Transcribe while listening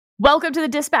Welcome to the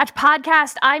Dispatch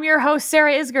Podcast. I'm your host,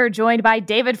 Sarah Isgur, joined by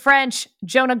David French,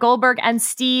 Jonah Goldberg, and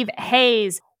Steve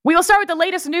Hayes. We will start with the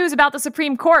latest news about the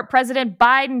Supreme Court. President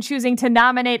Biden choosing to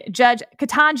nominate Judge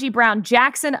Ketanji Brown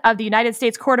Jackson of the United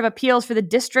States Court of Appeals for the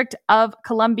District of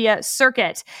Columbia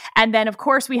Circuit. And then, of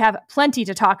course, we have plenty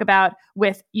to talk about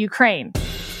with Ukraine.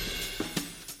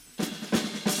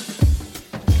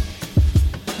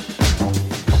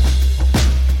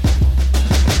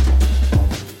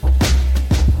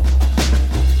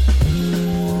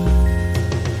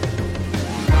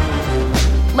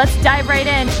 Let's dive right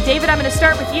in. David, I'm going to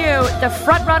start with you. The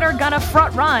front runner gonna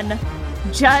front run.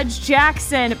 Judge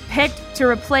Jackson picked to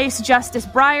replace Justice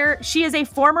Breyer. She is a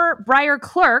former Breyer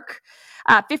clerk,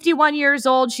 51 years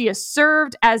old. She has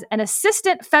served as an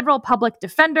assistant federal public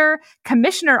defender,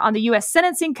 commissioner on the U.S.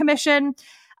 Sentencing Commission,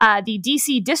 the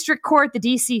D.C. District Court, the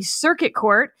D.C. Circuit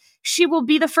Court. She will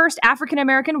be the first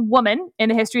African-American woman in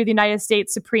the history of the United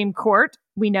States Supreme Court.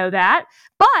 We know that.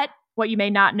 But what you may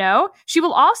not know, she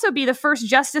will also be the first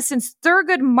justice since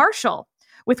Thurgood Marshall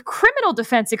with criminal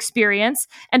defense experience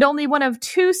and only one of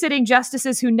two sitting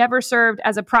justices who never served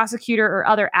as a prosecutor or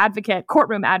other advocate,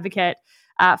 courtroom advocate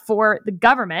for the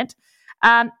government.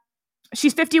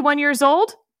 She's 51 years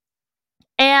old.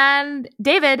 And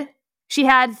David, she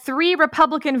had 3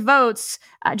 Republican votes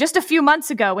just a few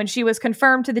months ago when she was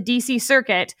confirmed to the D.C.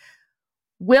 Circuit.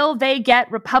 Will they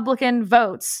get Republican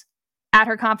votes at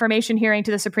her confirmation hearing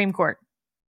to the Supreme Court?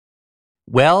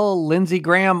 Well, Lindsey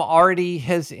Graham already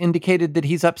has indicated that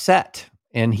he's upset,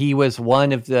 and he was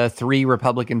one of the 3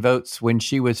 Republican votes when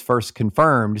she was first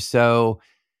confirmed. So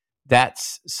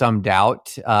that's some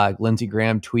doubt. Lindsey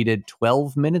Graham tweeted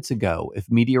 12 minutes ago,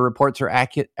 if media reports are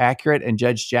accurate and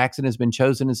Judge Jackson has been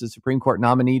chosen as the Supreme Court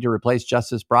nominee to replace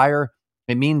Justice Breyer,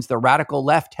 it means the radical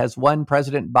left has won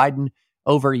President Biden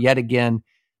over yet again.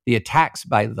 The attacks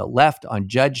by the left on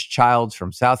Judge Childs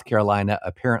from South Carolina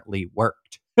apparently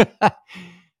worked.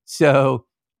 So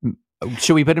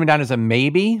should we put him down as a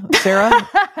maybe, Sarah?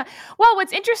 Well,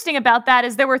 what's interesting about that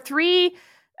is there were 3,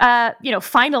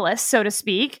 finalists, so to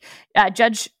speak,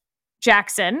 Judge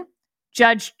Jackson,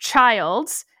 Judge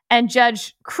Childs, and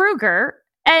Judge Kruger.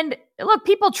 And look,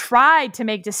 people tried to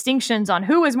make distinctions on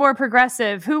who was more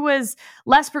progressive, who was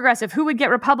less progressive, who would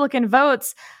get Republican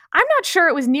votes. I'm not sure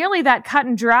it was nearly that cut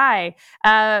and dry.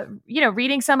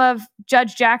 Reading some of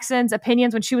Judge Jackson's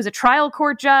opinions when she was a trial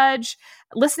court judge,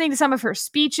 listening to some of her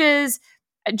speeches.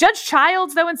 Judge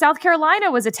Childs, though, in South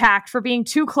Carolina was attacked for being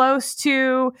too close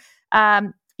to,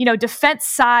 defense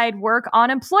side work on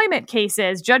employment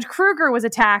cases. Judge Kruger was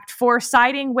attacked for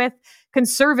siding with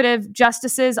conservative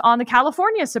justices on the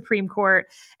California Supreme Court.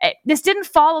 This didn't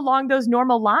fall along those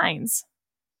normal lines.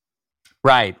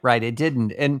 Right. It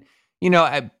didn't. And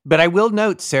but I will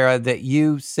note, Sarah, that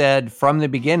you said from the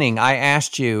beginning, I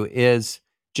asked you, is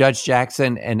Judge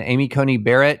Jackson and Amy Coney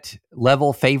Barrett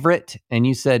level favorite? And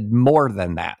you said more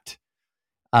than that.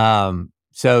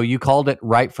 So you called it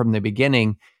right from the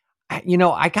beginning.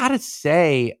 I got to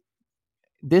say,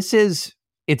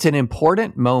 it's an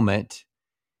important moment,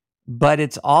 but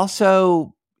it's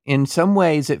also, in some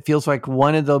ways, it feels like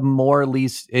one of the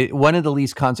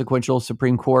least consequential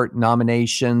Supreme Court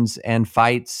nominations and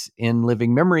fights in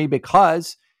living memory,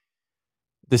 because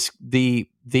the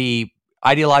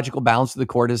ideological balance of the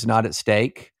court is not at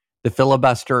stake. The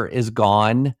filibuster is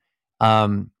gone.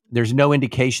 There's no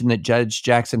indication that Judge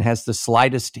Jackson has the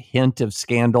slightest hint of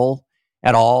scandal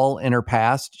at all in her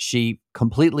past. She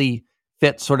completely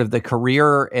fits sort of the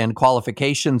career and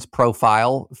qualifications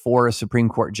profile for a Supreme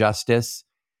Court justice.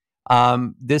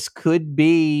 This could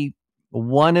be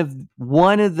one of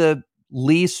the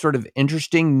least sort of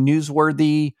interesting,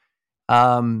 newsworthy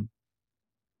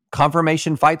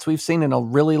confirmation fights we've seen in a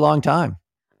really long time.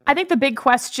 I think the big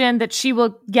question that she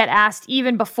will get asked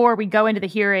even before we go into the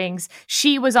hearings,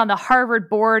 she was on the Harvard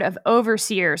Board of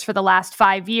Overseers for the last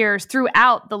 5 years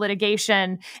throughout the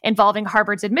litigation involving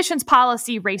Harvard's admissions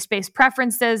policy, race-based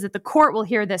preferences that the court will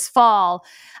hear this fall.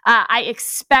 I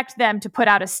expect them to put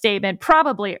out a statement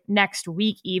probably next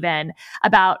week even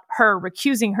about her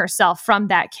recusing herself from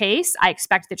that case. I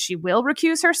expect that she will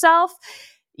recuse herself.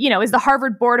 Is the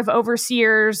Harvard Board of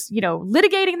Overseers,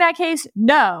 litigating that case?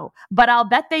 No, but I'll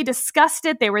bet they discussed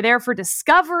it. They were there for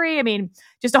discovery. I mean,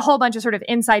 just a whole bunch of sort of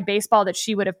inside baseball that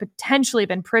she would have potentially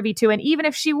been privy to. And even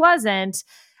if she wasn't,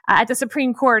 at the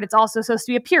Supreme Court, it's also supposed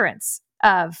to be appearance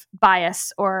of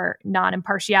bias or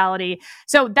non-impartiality.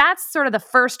 So that's sort of the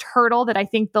first hurdle that I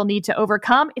think they'll need to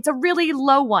overcome. It's a really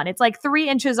low one. It's like 3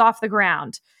 inches off the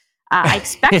ground. I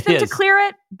expect them to clear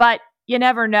it, but you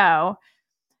never know.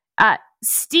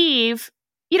 Steve,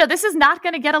 this is not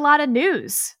going to get a lot of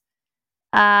news.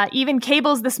 Even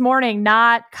cables this morning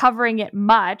not covering it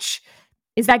much.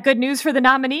 Is that good news for the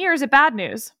nominee, or is it bad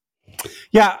news?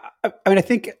 Yeah, I mean, I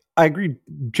think I agree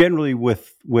generally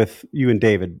with you and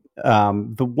David.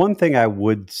 The one thing I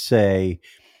would say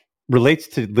relates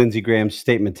to Lindsey Graham's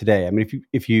statement today. I mean,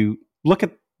 if you look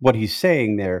at what he's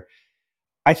saying there,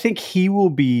 I think he will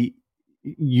be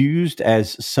used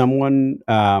as someone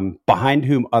behind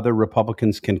whom other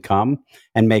Republicans can come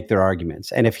and make their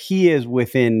arguments. And if he is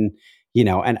within,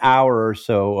 an hour or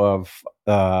so of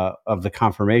the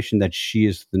confirmation that she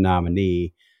is the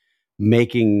nominee,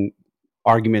 making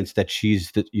arguments that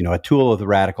she's a tool of the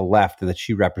radical left and that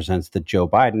she represents that Joe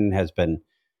Biden has been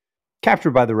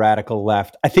captured by the radical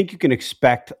left, I think you can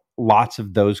expect lots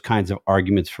of those kinds of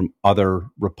arguments from other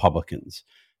Republicans.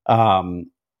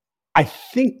 I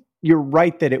think you're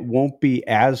right that it won't be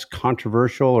as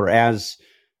controversial or as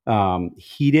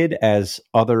heated as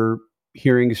other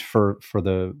hearings for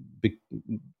the big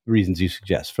reasons you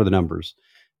suggest, for the numbers.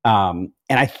 And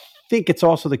I think it's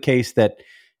also the case that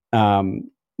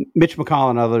Mitch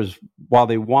McConnell and others, while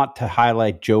they want to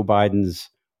highlight Joe Biden's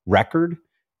record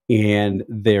and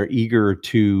they're eager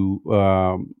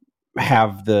to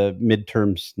have the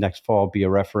midterms next fall be a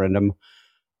referendum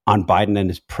on Biden and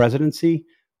his presidency,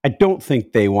 I don't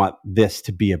think they want this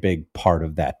to be a big part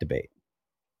of that debate.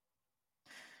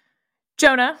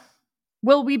 Jonah,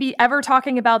 will we be ever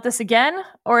talking about this again?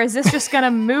 Or is this just going to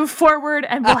move forward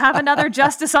and we'll have another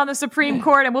justice on the Supreme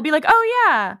Court and we'll be like, oh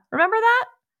yeah, remember that?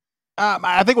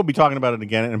 I think we'll be talking about it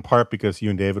again, in part because you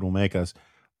and David will make us.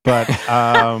 But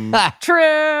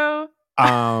true.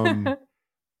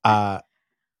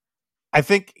 I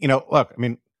think, look, I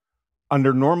mean,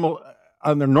 under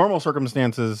normal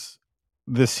circumstances,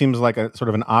 this seems like a sort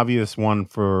of an obvious one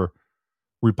for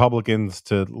Republicans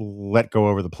to let go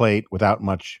over the plate without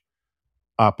much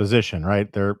opposition,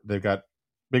 right? They've got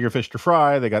bigger fish to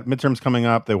fry. They got midterms coming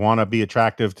up. They want to be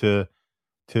attractive to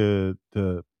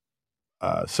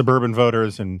suburban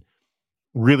voters, and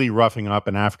really roughing up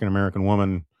an African-American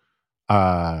woman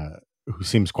who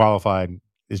seems qualified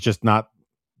is just not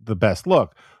the best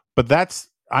look. But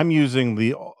I'm using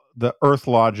the Earth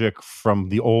logic from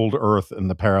the old Earth and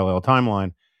the parallel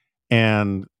timeline.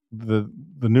 And the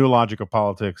new logic of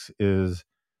politics is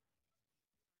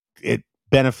it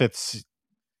benefits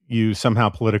you somehow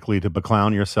politically to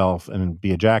beclown yourself and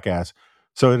be a jackass.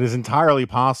 So it is entirely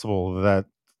possible that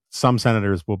some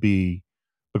senators will be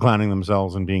beclowning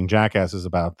themselves and being jackasses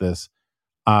about this.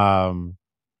 And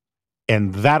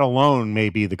that alone may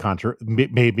be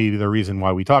the reason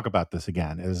why we talk about this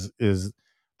again, is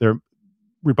there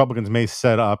Republicans may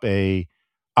set up a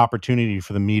opportunity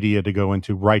for the media to go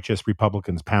into righteous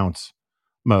Republicans pounce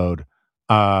mode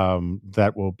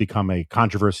that will become a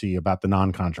controversy about the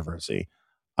non-controversy.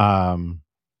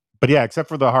 But yeah, except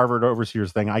for the Harvard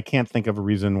overseers thing, I can't think of a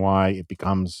reason why it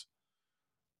becomes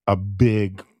a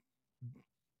big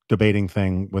debating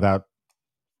thing without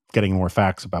getting more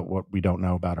facts about what we don't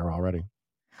know about her already.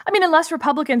 I mean, unless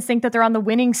Republicans think that they're on the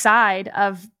winning side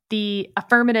of the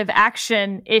affirmative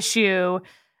action issue,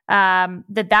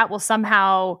 that will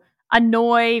somehow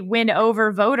win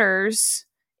over voters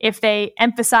if they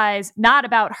emphasize not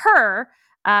about her,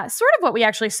 sort of what we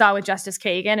actually saw with Justice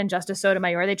Kagan and Justice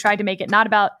Sotomayor. They tried to make it not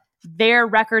about their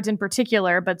records in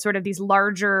particular, but sort of these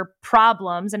larger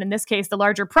problems. And in this case, the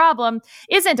larger problem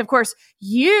isn't, of course,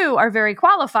 you are very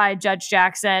qualified, Judge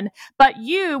Jackson, but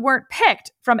you weren't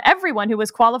picked from everyone who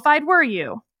was qualified, were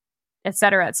you? Et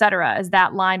cetera, as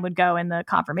that line would go in the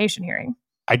confirmation hearing.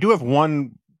 I do have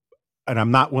one, and I'm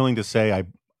not willing to say I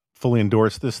fully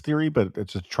endorse this theory, but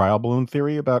it's a trial balloon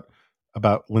theory about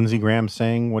Lindsey Graham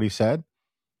saying what he said.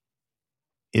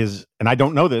 And I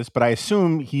don't know this, but I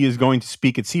assume he is going to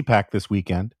speak at CPAC this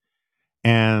weekend,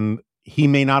 and he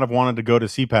may not have wanted to go to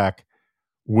CPAC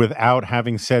without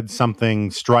having said something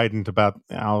strident about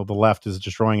how the left is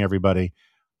destroying everybody.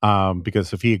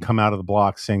 Because if he had come out of the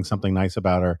block saying something nice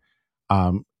about her,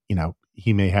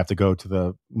 he may have to go to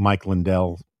the Mike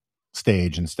Lindell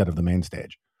stage instead of the main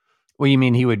stage. Well, you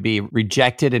mean he would be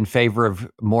rejected in favor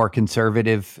of more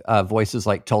conservative voices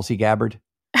like Tulsi Gabbard?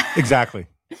 Exactly.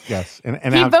 Yes. And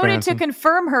he Alex voted Berenson. to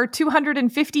confirm her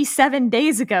 257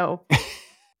 days ago.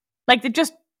 Like, it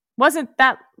just wasn't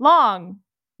that long.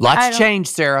 Lots changed,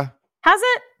 Sarah. Has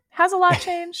it? Has a lot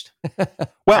changed?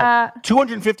 Well,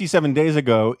 257 days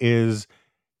ago is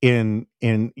in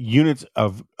units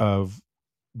of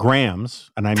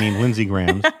grams, and I mean Lindsey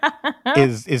Grahams,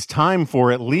 is time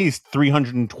for at least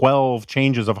 312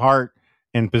 changes of heart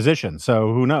and position.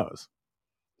 So who knows?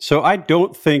 So I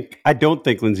don't think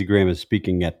Lindsey Graham is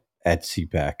speaking at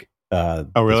CPAC. Oh,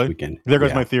 really? This weekend. There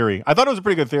goes my theory. I thought it was a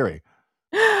pretty good theory.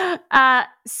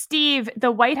 Steve,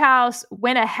 the White House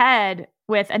went ahead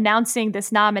with announcing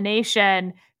this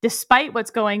nomination despite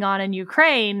what's going on in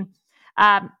Ukraine.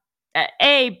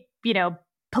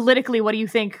 Politically, what do you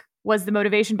think was the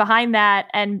motivation behind that?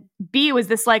 And B, was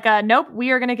this like nope,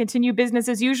 we are going to continue business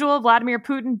as usual? Vladimir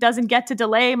Putin doesn't get to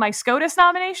delay my SCOTUS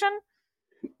nomination?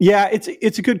 Yeah,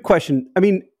 it's a good question. I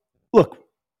mean, look,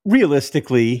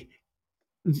 realistically,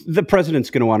 the president's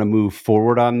going to want to move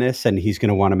forward on this, and he's going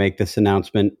to want to make this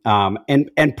announcement,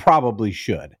 and probably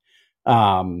should.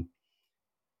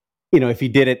 If he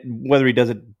did it, whether he does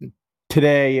it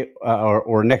today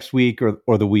or next week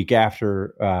or the week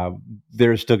after,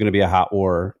 there's still going to be a hot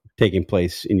war taking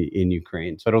place in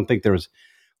Ukraine. So I don't think there's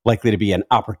likely to be an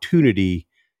opportunity,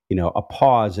 a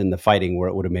pause in the fighting where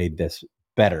it would have made this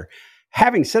better.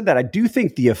 Having said that, I do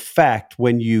think the effect,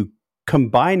 when you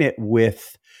combine it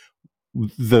with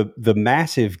the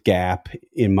massive gap,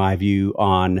 in my view,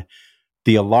 on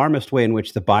the alarmist way in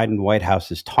which the Biden White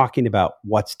House is talking about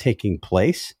what's taking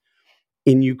place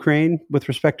in Ukraine with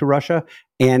respect to Russia,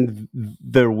 and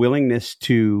their willingness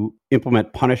to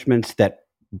implement punishments that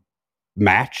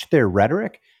match their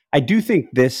rhetoric, I do think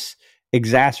this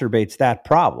exacerbates that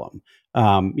problem.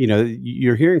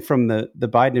 You're hearing from the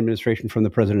Biden administration, from the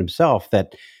president himself,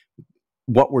 that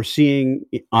what we're seeing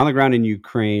on the ground in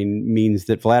Ukraine means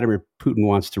that Vladimir Putin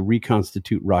wants to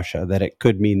reconstitute Russia, that it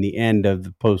could mean the end of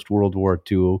the post-World War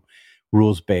II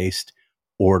rules-based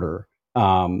order,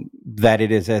 that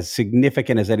it is as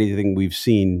significant as anything we've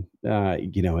seen,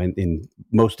 in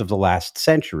most of the last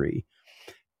century.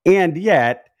 And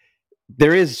yet,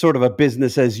 there is sort of a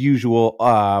business as usual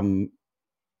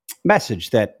message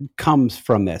that comes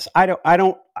from this. I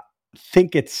don't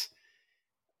think it's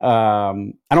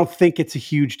a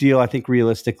huge deal. I think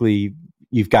realistically,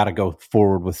 you've got to go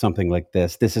forward with something like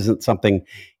this. This isn't something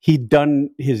he'd done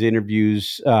his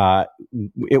interviews.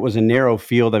 It was a narrow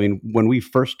field. I mean, when we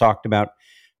first talked about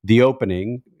the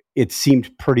opening, it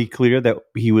seemed pretty clear that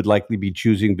he would likely be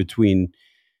choosing between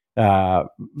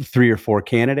 3 or 4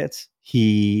 candidates.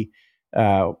 We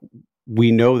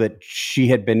know that she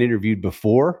had been interviewed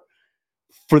before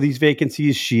for these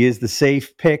vacancies. She is the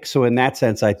safe pick. So in that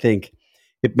sense, I think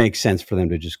it makes sense for them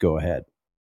to just go ahead.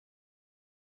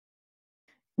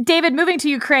 David, moving to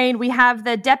Ukraine, we have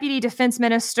the deputy defense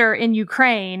minister in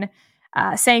Ukraine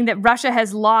saying that Russia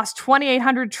has lost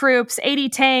 2,800 troops, 80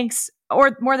 tanks,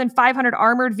 or more than 500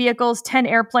 armored vehicles, 10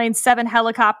 airplanes, 7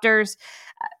 helicopters.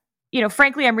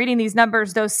 Frankly, I'm reading these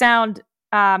numbers. Those sound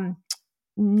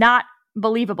not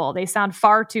believable. They sound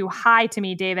far too high to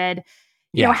me, David.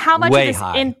 How much way of this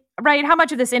high. How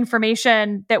much of this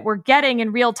information that we're getting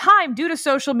in real time due to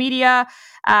social media,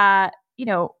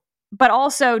 but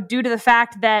also due to the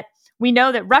fact that we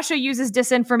know that Russia uses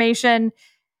disinformation,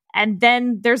 and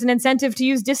then there's an incentive to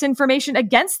use disinformation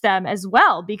against them as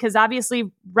well, because obviously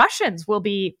Russians will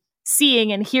be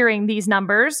seeing and hearing these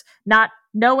numbers, not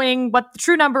knowing what the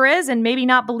true number is, and maybe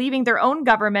not believing their own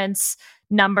government's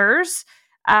numbers.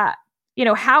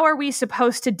 How are we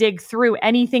supposed to dig through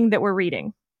anything that we're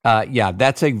reading?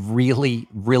 That's a really,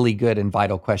 really good and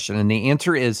vital question. And the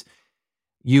answer is,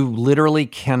 you literally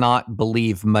cannot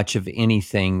believe much of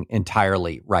anything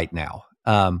entirely right now.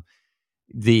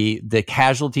 The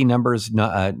casualty numbers,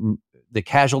 announced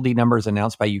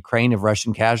by Ukraine of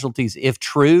Russian casualties, if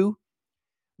true,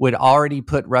 would already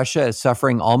put Russia as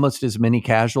suffering almost as many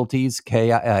casualties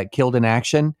killed in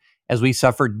action as we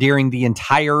suffered during the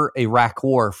entire Iraq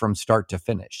war from start to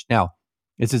finish. Now,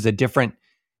 this is a different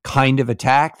kind of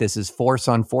attack. This is force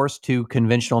on force, 2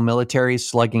 conventional militaries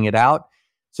slugging it out.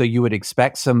 So you would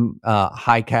expect some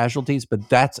high casualties, but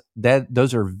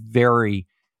those are very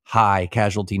high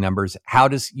casualty numbers. How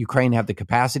does Ukraine have the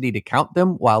capacity to count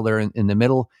them while they're in the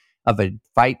middle of a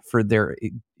fight for their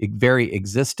very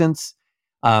existence?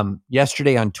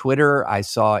 Yesterday on Twitter, I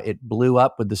saw it blew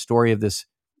up with the story of this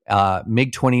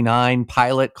MiG-29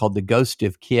 pilot called the Ghost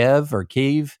of Kiev,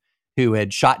 who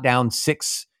had shot down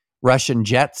 6 Russian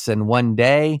jets in one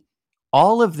day.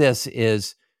 All of this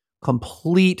is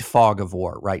complete fog of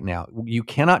war right now. You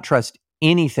cannot trust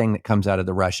anything that comes out of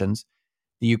the Russians.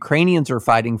 The Ukrainians are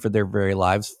fighting for their very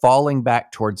lives, falling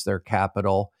back towards their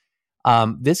capital.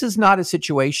 This is not a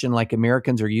situation like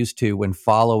Americans are used to when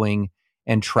following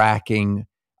and tracking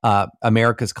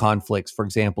America's conflicts, for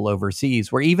example,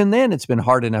 overseas, where even then it's been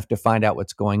hard enough to find out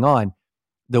what's going on.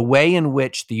 The way in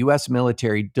which the U.S.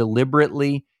 military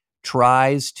deliberately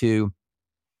tries to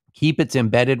keep its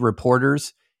embedded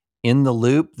reporters in the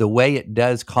loop, the way it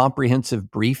does comprehensive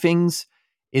briefings,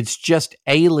 it's just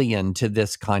alien to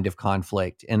this kind of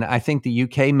conflict. And I think the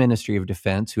UK Ministry of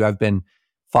Defense, who I've been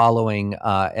following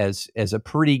as a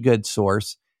pretty good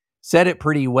source, said it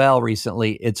pretty well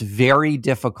recently. It's very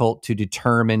difficult to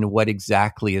determine what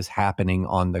exactly is happening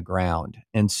on the ground.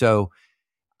 And so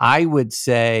I would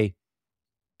say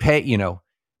pay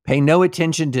no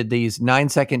attention to these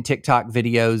 9-second TikTok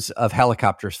videos of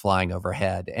helicopters flying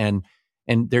overhead. And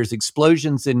there's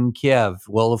explosions in Kiev.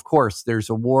 Well, of course, there's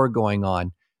a war going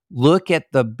on. Look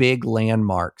at the big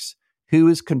landmarks. Who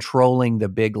is controlling the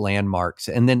big landmarks?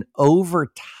 And then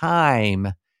over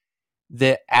time,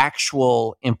 the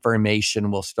actual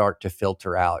information will start to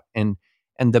filter out. And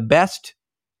the best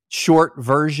short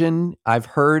version I've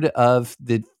heard of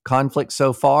the conflict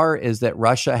so far is that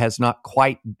Russia has not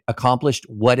quite accomplished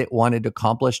what it wanted to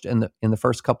accomplish in the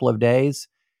first couple of days.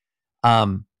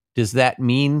 Does that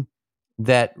mean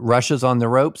that Russia's on the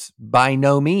ropes? By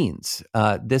no means.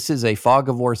 This is a fog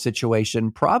of war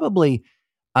situation, probably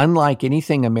unlike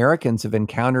anything Americans have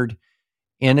encountered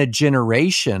in a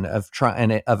generation of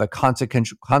a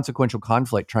consequential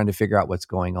conflict, trying to figure out what's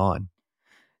going on.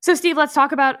 So, Steve, let's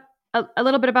talk about a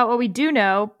little bit about what we do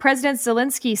know. President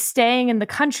Zelensky staying in the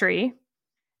country.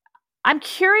 I'm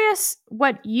curious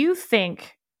what you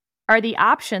think are the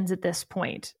options at this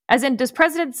point. As in, does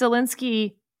President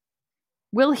Zelensky,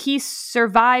 will he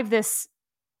survive this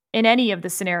in any of the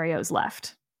scenarios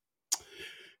left?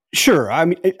 Sure. I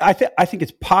mean, I think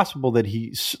it's possible that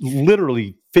he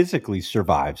literally physically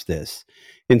survives this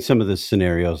in some of the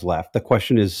scenarios left. The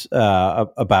question is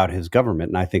about his government,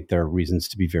 and I think there are reasons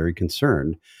to be very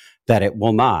concerned that it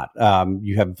will not.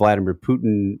 You have Vladimir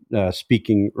Putin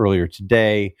speaking earlier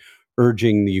today,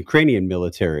 urging the Ukrainian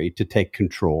military to take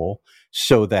control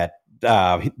so that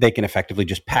they can effectively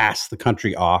just pass the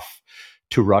country off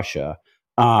to Russia.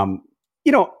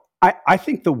 I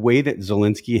think the way that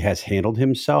Zelensky has handled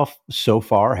himself so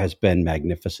far has been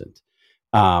magnificent,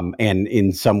 and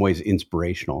in some ways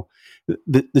inspirational.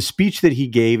 The speech that he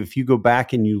gave, if you go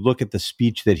back and you look at the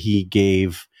speech that he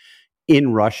gave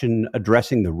in Russian,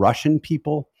 addressing the Russian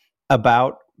people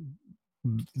about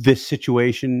this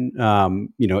situation,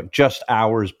 just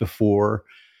hours before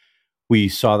we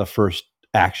saw the first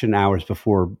action, hours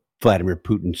before Vladimir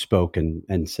Putin spoke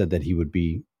and said that he would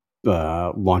be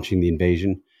launching the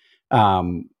invasion,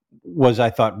 was, I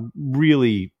thought,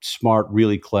 really smart,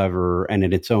 really clever, and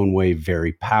in its own way,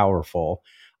 very powerful.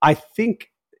 I think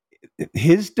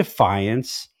his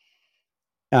defiance,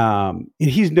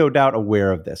 he's no doubt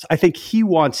aware of this. I think he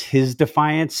wants his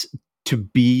defiance to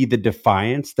be the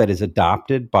defiance that is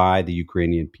adopted by the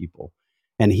Ukrainian people.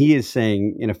 And he is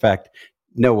saying, in effect,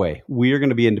 no way, we are going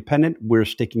to be independent. We're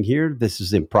sticking here. This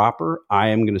is improper. I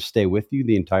am going to stay with you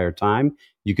the entire time.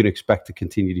 You can expect to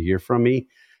continue to hear from me,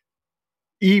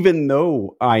 even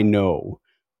though I know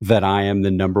that I am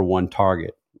the number one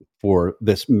target for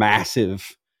this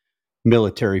massive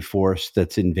military force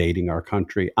that's invading our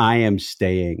country. I am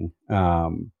staying,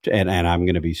 and I'm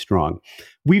going to be strong.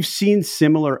 We've seen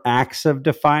similar acts of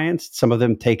defiance. Some of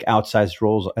them take outsized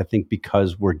roles, I think,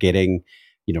 because we're getting,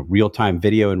 real-time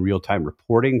video and real-time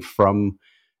reporting from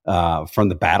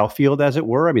the battlefield, as it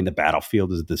were. I mean, the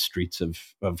battlefield is the streets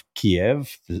of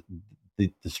Kiev, the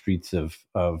streets of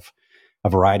a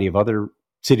variety of other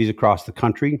cities across the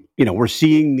country. We're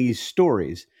seeing these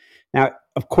stories. Now,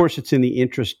 of course, it's in the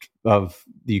interest of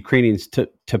the Ukrainians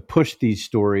to push these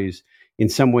stories, in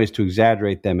some ways to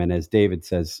exaggerate them. And as David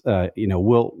says,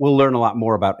 we'll learn a lot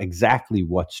more about exactly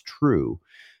what's true.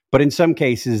 But in some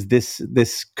cases,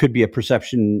 this could be a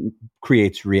perception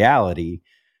creates reality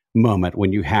moment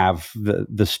when you have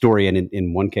the story, and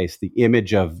in one case, the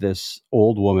image of this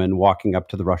old woman walking up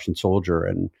to the Russian soldier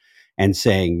and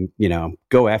saying,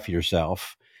 go F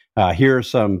yourself. Here are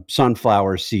some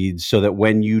sunflower seeds so that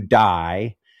when you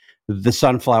die, the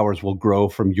sunflowers will grow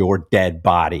from your dead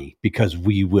body because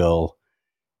we will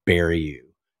bury you.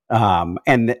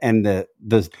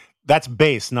 That's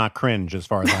base, not cringe, as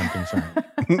far as I'm concerned.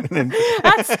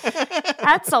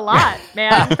 That's a lot,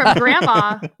 man, from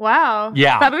grandma. Wow.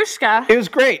 Yeah. Babushka. It was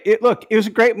great. It was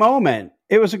a great moment.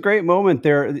 It was a great moment.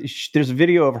 There's a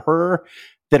video of her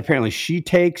that apparently she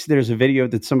takes. There's a video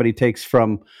that somebody takes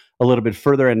from a little bit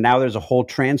further, and now there's a whole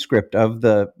transcript of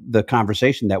the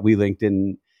conversation that we linked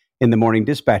in the Morning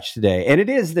Dispatch today. And it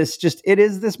is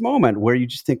this moment where you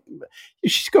just think,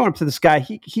 she's going up to this guy.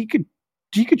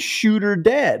 He could shoot her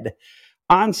dead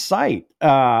on sight,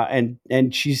 and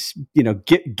she's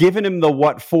giving him the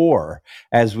what for,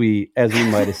 as we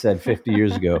might have said 50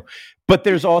 years ago. But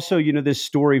there's also this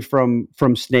story from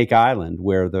Snake Island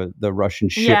where the Russian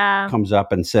ship comes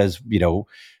up and says,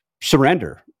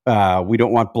 surrender. We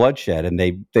don't want bloodshed. And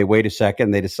they wait a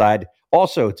second. They decide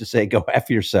also to say, go F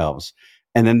yourselves.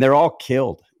 And then they're all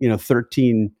killed.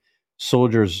 13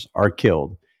 soldiers are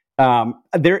killed.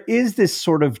 There is this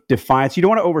sort of defiance. You don't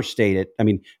want to overstate it. I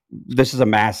mean, this is a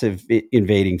massive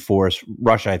invading force.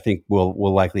 Russia, I think,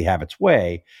 will likely have its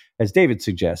way, as David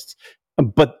suggests.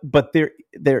 But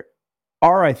there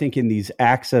are, I think, in these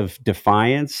acts of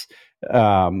defiance,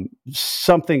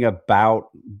 something about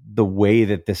the way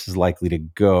that this is likely to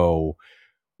go,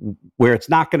 where it's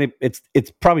not going to.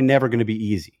 It's probably never going to be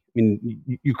easy. I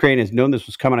mean, Ukraine has known this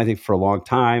was coming, I think, for a long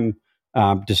time,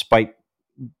 despite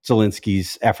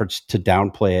Zelensky's efforts to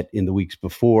downplay it in the weeks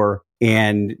before.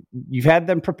 And you've had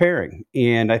them preparing,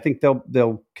 and I think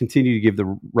they'll continue to give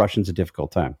the Russians a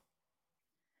difficult time.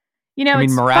 You know, I mean,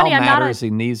 it's morale funny, matters,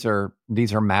 and these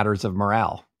are matters of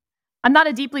morale. I'm not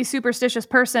a deeply superstitious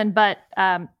person, but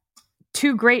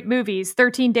two great movies,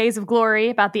 13 Days of Glory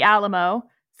about the Alamo,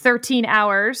 13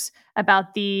 Hours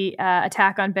about the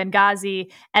attack on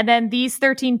Benghazi, and then These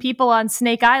 13 People on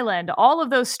Snake Island. All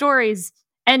of those stories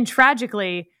end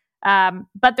tragically,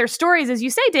 but they're stories, as you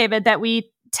say, David, that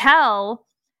we tell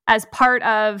as part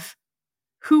of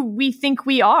who we think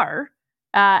we are.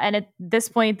 And at this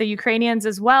point, the Ukrainians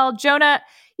as well. Jonah,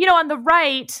 you know, on the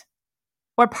right,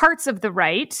 or parts of the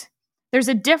right, there's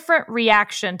a different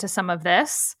reaction to some of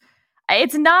this.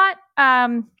 It's not,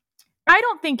 I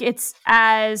don't think it's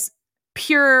as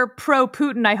pure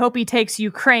pro-Putin, I hope he takes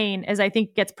Ukraine, as I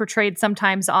think gets portrayed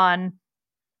sometimes on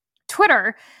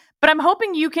Twitter. But I'm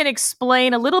hoping you can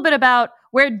explain a little bit about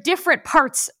where different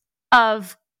parts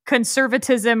of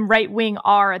conservatism, right-wing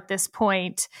are at this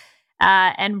point,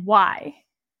 and why.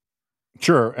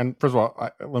 Sure. And first of all,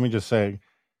 let me just say,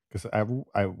 because I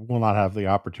will not have the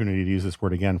opportunity to use this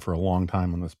word again for a long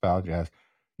time on this podcast,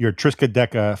 your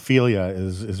triskaidekaphilia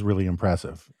is really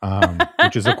impressive,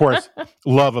 which is, of course,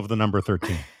 love of the number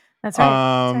 13. That's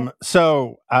right.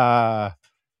 So,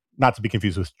 not to be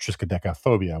confused with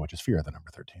triskaidekaphobia, which is fear of the number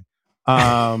 13.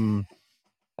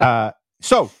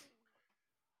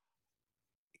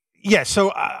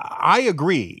 So I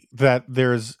agree that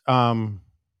there's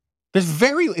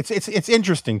very, it's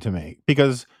interesting to me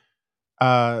because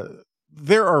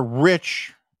there are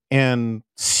rich and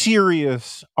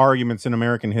serious arguments in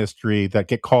American history that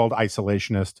get called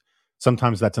isolationist.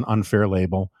 Sometimes that's an unfair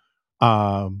label.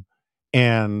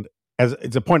 And as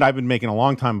it's a point I've been making a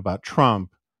long time about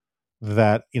Trump,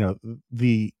 that, you know,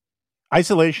 the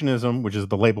isolationism, which is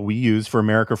the label we use for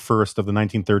America First of the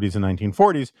 1930s and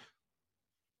 1940s,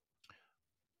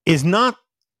 is not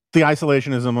the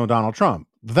isolationism of Donald Trump.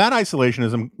 That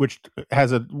isolationism, which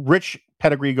has a rich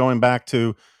pedigree going back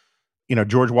to, you know,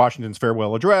 George Washington's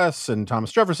farewell address and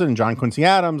Thomas Jefferson and John Quincy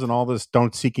Adams and all this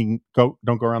don't go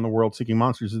around the world seeking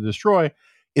monsters to destroy,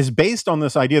 is based on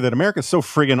this idea that America is so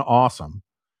friggin' awesome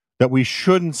that we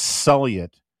shouldn't sully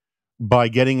it by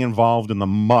getting involved in the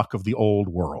muck of the old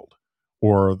world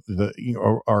or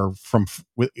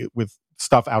with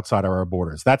stuff outside of our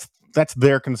borders. That's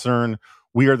their concern.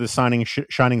 We are the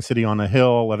shining city on a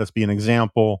hill. Let us be an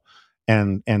example,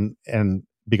 and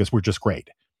because we're just great.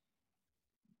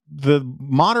 The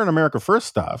modern America First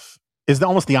stuff is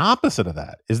almost the opposite of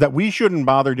that. Is that we shouldn't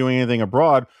bother doing anything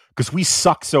abroad because we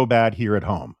suck so bad here at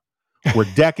home. We're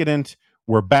decadent.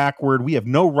 We're backward. We have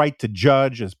no right to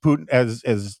judge, as Putin,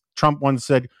 as Trump once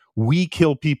said. We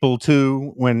kill people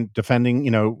too when defending,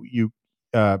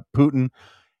 Putin,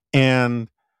 and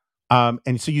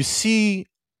so you see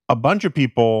a bunch of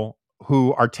people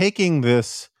who are taking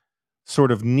this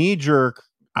sort of knee-jerk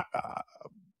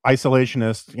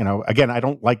isolationist. Again, I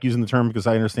don't like using the term because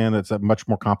I understand it's a much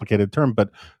more complicated term, but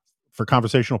for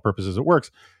conversational purposes, it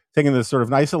works. Taking this sort of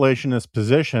isolationist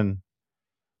position,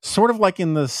 sort of like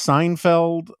in the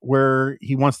Seinfeld where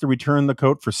he wants to return the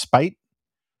coat for spite.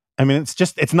 I mean,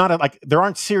 it's not like there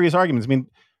aren't serious arguments. I mean,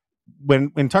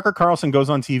 when Tucker Carlson goes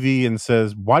on TV and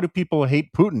says, "Why do people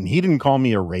hate Putin? He didn't call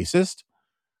me a racist."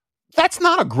 That's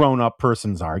not a grown-up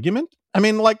person's argument. I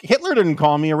mean, like Hitler didn't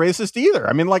call me a racist either.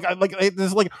 I mean,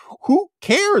 who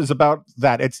cares about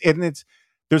that?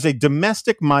 There's a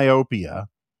domestic myopia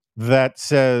that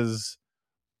says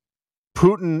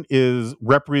Putin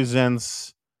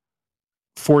represents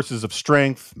forces of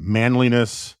strength,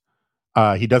 manliness.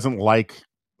 He doesn't like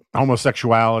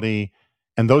homosexuality,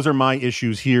 and those are my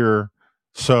issues here.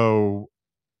 So,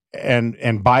 and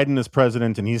Biden is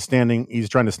president, and he's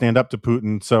trying to stand up to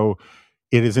Putin. So,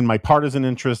 it is in my partisan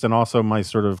interest and also my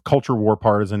sort of culture war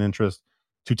partisan interest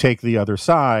to take the other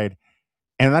side,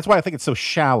 and that's why I think it's so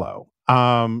shallow.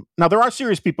 Now, there are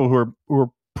serious people who are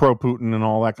pro Putin and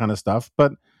all that kind of stuff,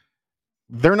 but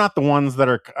they're not the ones that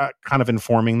are kind of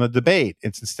informing the debate.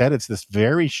 Instead, it's this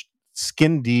very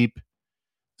skin deep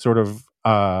sort of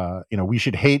we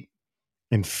should hate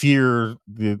and fear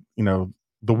the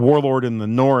warlord in the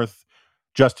north,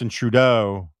 Justin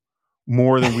Trudeau,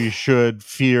 more than we should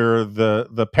fear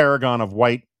the paragon of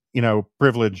white,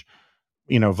 privilege,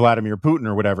 Vladimir Putin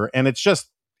or whatever. And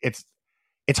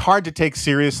it's hard to take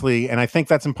seriously. And I think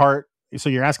that's in part, so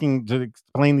you're asking to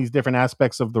explain these different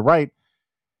aspects of the right.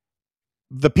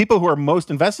 The people who are most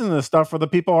invested in this stuff are the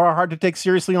people who are hard to take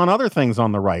seriously on other things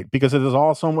on the right, because it is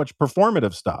all so much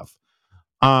performative stuff.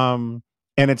 And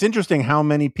it's interesting how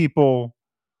many people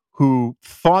who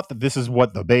thought that this is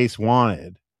what the base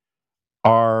wanted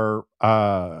are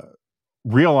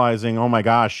realizing, oh my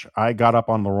gosh, I got up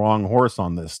on the wrong horse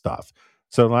on this stuff.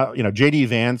 So, JD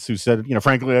Vance, who said,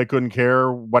 frankly, I couldn't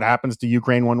care what happens to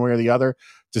Ukraine one way or the other,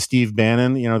 to Steve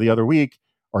Bannon, the other week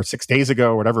or 6 days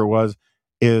ago, or whatever it was,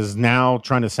 is now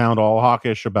trying to sound all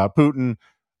hawkish about Putin.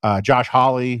 Josh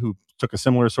Hawley, who took a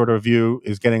similar sort of view,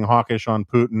 is getting hawkish on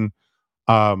Putin.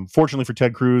 Fortunately for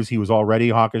Ted Cruz, he was already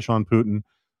hawkish on Putin.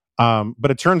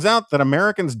 But it turns out that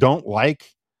Americans don't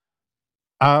like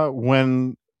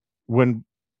when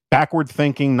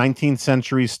backward-thinking 19th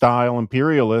century style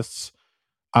imperialists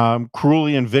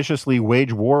cruelly and viciously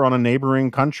wage war on a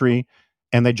neighboring country,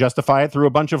 and they justify it through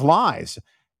a bunch of lies.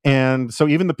 And so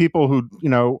even the people who,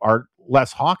 are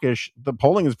less hawkish, the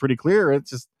polling is pretty clear.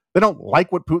 It's just they don't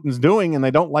like what Putin's doing, and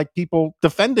they don't like people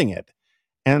defending it.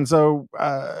 And so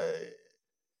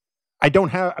I'd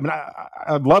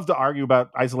love to argue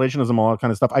about isolationism, all that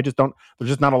kind of stuff. There's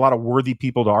just not a lot of worthy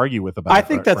people to argue with about it. I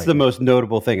think that's the most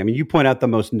notable thing. I mean, you point out the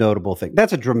most notable thing.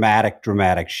 That's a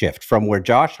dramatic shift from where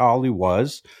Josh Hawley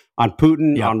was on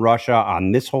Putin, on Russia,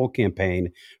 on this whole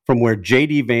campaign, from where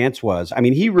JD Vance was. I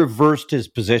mean, he reversed his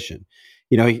position.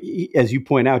 As you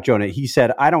point out, Jonah, he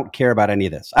said, I don't care about any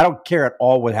of this. I don't care at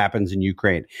all what happens in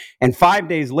Ukraine. And 5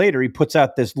 days later, he puts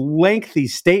out this lengthy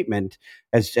statement,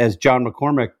 as John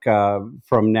McCormick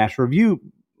from National Review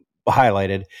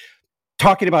highlighted,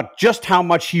 talking about just how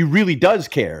much he really does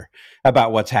care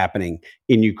about what's happening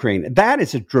in Ukraine. That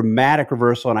is a dramatic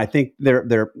reversal, and I think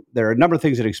there are a number of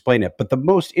things that explain it. But the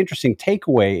most interesting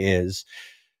takeaway is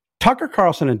Tucker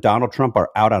Carlson and Donald Trump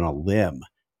are out on a limb.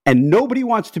 And nobody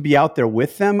wants to be out there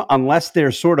with them unless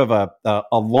they're sort of a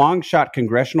long shot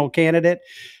congressional candidate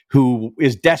who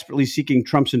is desperately seeking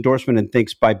Trump's endorsement and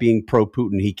thinks by being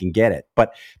pro-Putin he can get it.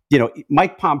 But,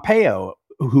 Mike Pompeo,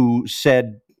 who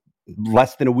said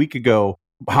less than a week ago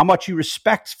how much he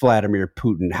respects Vladimir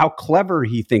Putin, how clever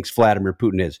he thinks Vladimir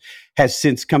Putin is, has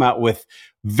since come out with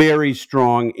very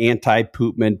strong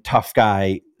anti-Putin, tough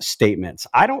guy statements.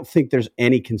 I don't think there's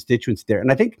any constituents there.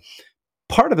 And I think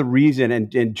part of the reason,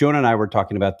 and Jonah and I were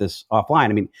talking about this offline,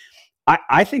 I mean,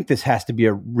 I think this has to be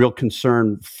a real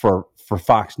concern for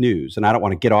Fox News. And I don't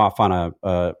want to get off on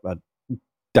a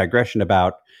digression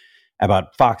about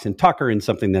Fox and Tucker and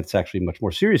something that's actually much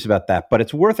more serious about that. But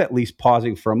it's worth at least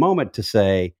pausing for a moment to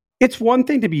say, it's one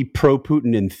thing to be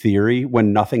pro-Putin in theory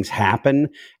when nothing's happened.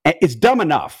 It's dumb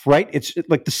enough, right? It's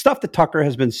like the stuff that Tucker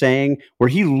has been saying, where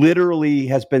he literally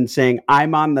has been saying,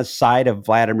 I'm on the side of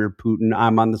Vladimir Putin,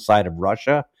 I'm on the side of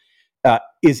Russia,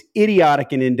 is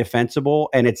idiotic and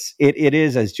indefensible. And it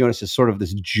is, as Jonas says, sort of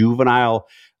this juvenile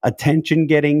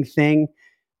attention-getting thing.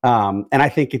 And I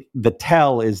think the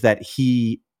tell is that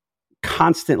he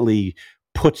constantly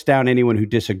puts down anyone who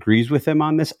disagrees with him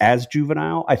on this as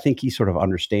juvenile. I think he sort of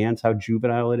understands how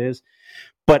juvenile it is.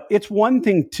 But it's one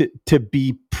thing to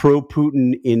be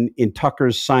pro-Putin in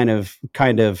Tucker's sign of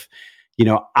kind of,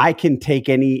 I can take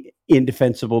any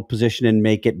indefensible position and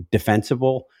make it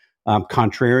defensible,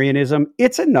 contrarianism.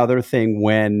 It's another thing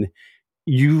when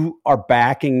you are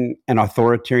backing an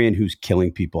authoritarian who's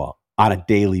killing people on a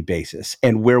daily basis,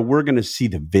 and where we're going to see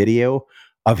the video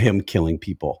of him killing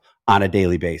people on a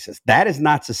daily basis. That is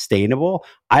not sustainable.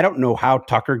 I don't know how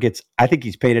Tucker I think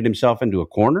he's painted himself into a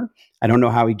corner. I don't know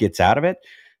how he gets out of it.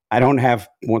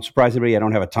 Won't surprise anybody, I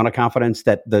don't have a ton of confidence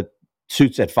that the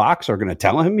suits at Fox are going to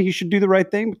tell him he should do the right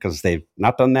thing, because they've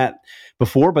not done that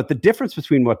before. But the difference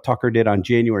between what Tucker did on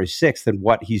January 6th and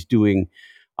what he's doing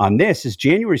on this is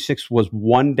January 6th was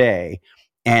one day,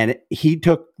 and he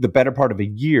took the better part of a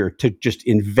year to just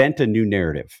invent a new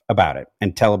narrative about it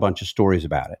and tell a bunch of stories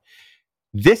about it.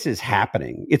 This is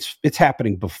happening. It's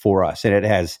happening before us, and it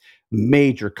has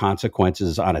major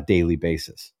consequences on a daily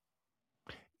basis.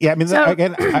 Yeah, I mean, so,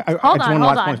 again, hold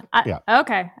on.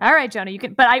 Okay, all right, Jonah, you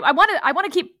can. But I want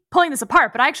to keep pulling this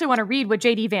apart. But I actually want to read what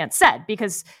JD Vance said,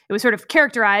 because it was sort of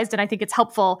characterized, and I think it's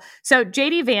helpful. So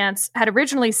JD Vance had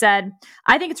originally said,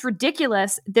 "I think it's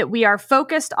ridiculous that we are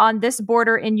focused on this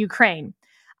border in Ukraine.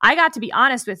 I got to be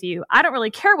honest with you. I don't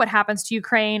really care what happens to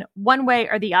Ukraine one way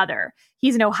or the other."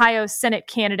 He's an Ohio Senate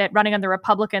candidate running on the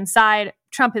Republican side.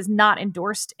 Trump has not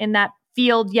endorsed in that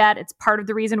field yet. It's part of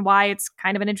the reason why it's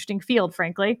kind of an interesting field,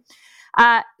 frankly.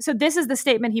 So this is the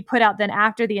statement he put out then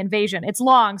after the invasion. It's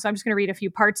long, so I'm just going to read a few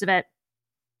parts of it.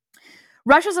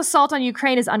 Russia's assault on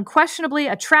Ukraine is unquestionably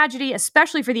a tragedy,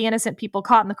 especially for the innocent people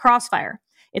caught in the crossfire.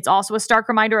 It's also a stark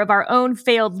reminder of our own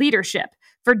failed leadership.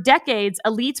 For decades,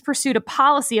 elites pursued a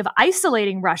policy of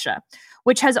isolating Russia,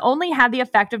 which has only had the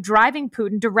effect of driving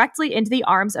Putin directly into the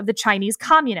arms of the Chinese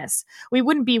communists. We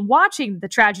wouldn't be watching the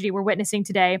tragedy we're witnessing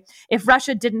today if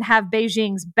Russia didn't have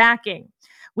Beijing's backing.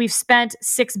 We've spent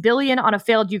 $6 billion on a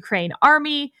failed Ukraine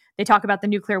army. They talk about the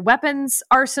nuclear weapons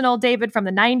arsenal, David, from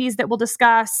the 90s that we'll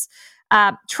discuss.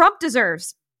 Trump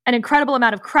deserves an incredible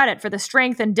amount of credit for the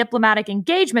strength and diplomatic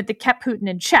engagement that kept Putin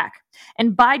in check,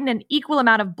 and Biden an equal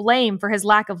amount of blame for his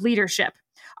lack of leadership.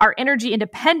 Our energy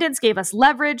independence gave us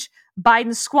leverage.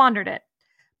 Biden squandered it.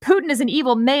 Putin is an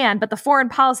evil man, but the foreign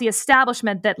policy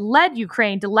establishment that led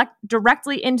Ukraine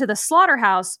directly into the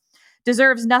slaughterhouse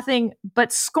deserves nothing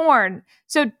but scorn.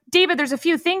 So, David, there's a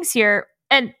few things here.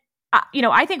 And,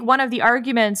 I think one of the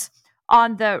arguments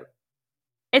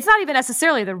it's not even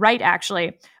necessarily the right,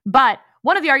 actually, but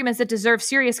one of the arguments that deserves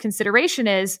serious consideration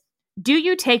is, do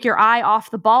you take your eye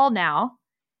off the ball now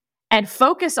and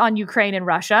focus on Ukraine and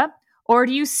Russia, or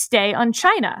do you stay on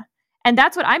China? And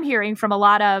that's what I'm hearing from a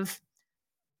lot of,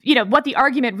 what the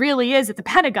argument really is at the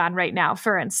Pentagon right now,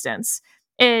 for instance,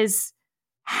 is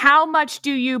how much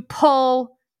do you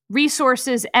pull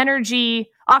resources,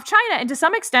 energy off China? And to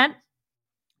some extent,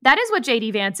 that is what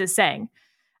J.D. Vance is saying,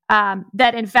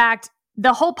 that in fact,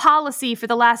 the whole policy for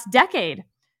the last decade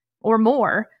or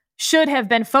more should have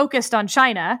been focused on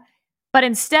China, but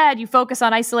instead you focus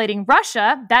on isolating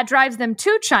Russia. That drives them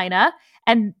to China,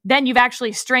 and then you've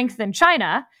actually strengthened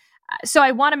China. So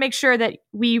I want to make sure that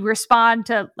we respond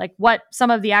to what some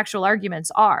of the actual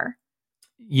arguments are.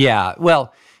 Yeah,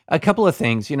 well, a couple of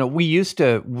things. We used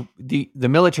to, the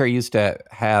military used to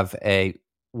have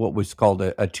what was called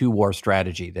a two-war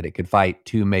strategy, that it could fight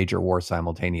two major wars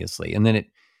simultaneously. And then it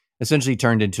essentially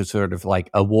turned into sort of like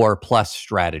a war plus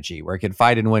strategy, where it could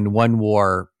fight and win one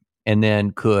war and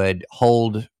then could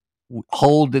hold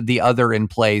the other in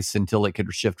place until it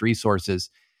could shift resources.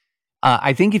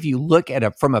 I think if you look at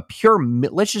it from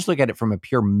let's just look at it from a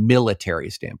pure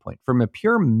military standpoint. From a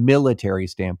pure military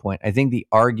standpoint, I think the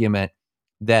argument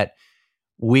that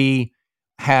we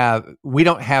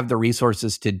don't have the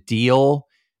resources to deal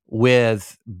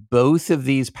with both of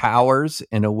these powers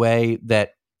in a way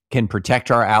that can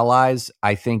protect our allies,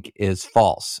 I think is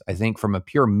false. I think from a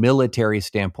pure military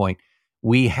standpoint,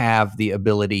 we have the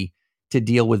ability to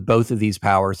deal with both of these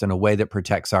powers in a way that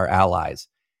protects our allies.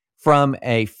 From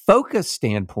a focus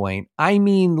standpoint,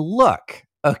 look,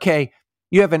 okay,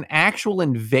 you have an actual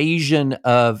invasion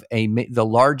of the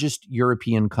largest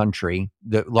European country,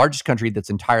 the largest country that's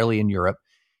entirely in Europe.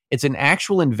 It's an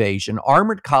actual invasion.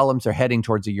 Armored columns are heading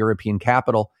towards a European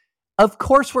capital. Of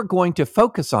course, we're going to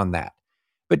focus on that.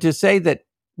 But to say that,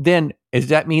 then does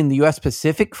that mean the U.S.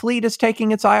 Pacific Fleet is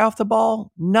taking its eye off the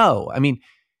ball? No.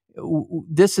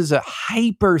 This is a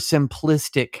hyper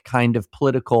simplistic kind of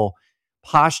political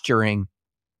posturing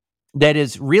that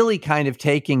is really kind of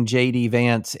taking J.D.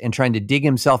 Vance and trying to dig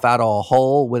himself out of a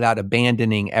hole without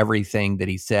abandoning everything that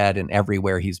he said and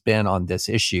everywhere he's been on this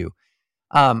issue.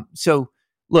 So,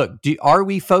 look, are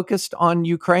we focused on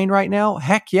Ukraine right now?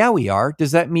 Heck yeah, we are.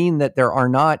 Does that mean that there are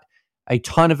not a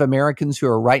ton of Americans who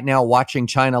are right now watching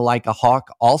China like a hawk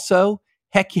also?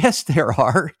 Heck yes, there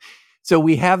are. So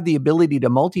we have the ability to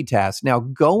multitask. Now,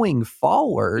 going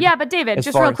forward... Yeah, but David,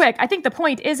 just real quick, I think the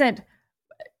point isn't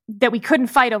that we couldn't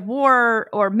fight a war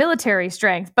or military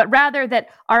strength, but rather that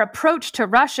our approach to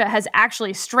Russia has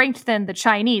actually strengthened the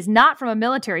Chinese, not from a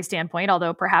military standpoint,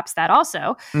 although perhaps that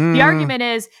also. The argument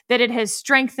is that it has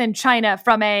strengthened China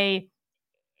from a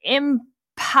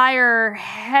empire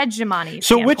hegemony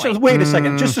standpoint. Wait a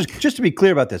second, just to be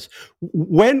clear about this,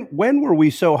 when were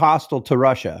we so hostile to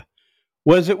Russia?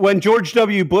 Was it when George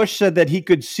W. Bush said that he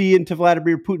could see into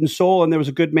Vladimir Putin's soul and there was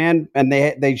a good man, and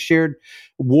they shared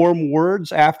warm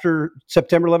words after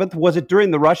September 11th? Was it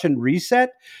during the Russian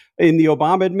reset in the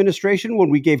Obama administration when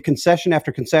we gave concession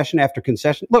after concession after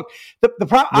concession? Look, the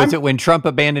problem was it when Trump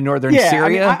abandoned northern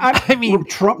Syria?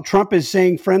 Trump is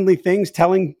saying friendly things,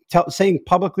 saying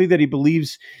publicly that he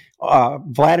believes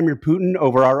Vladimir Putin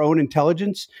over our own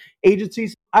intelligence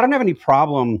agencies. I don't have any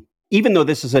problem, even though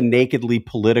this is a nakedly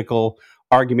political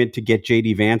argument to get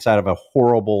J.D. Vance out of a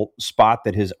horrible spot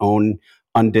that his own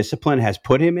undiscipline has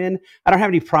put him in. I don't have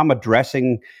any problem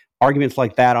addressing arguments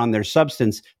like that on their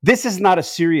substance. This is not a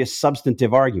serious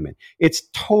substantive argument. It's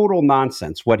total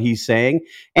nonsense what he's saying,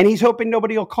 and he's hoping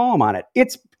nobody will call him on it.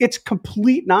 It's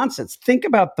complete nonsense. Think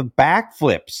about the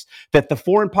backflips that the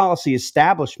foreign policy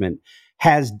establishment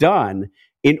has done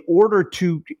in order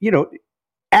to,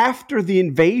 after the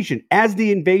invasion, as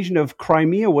the invasion of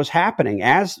Crimea was happening,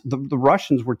 as the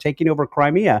Russians were taking over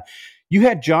Crimea, you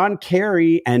had John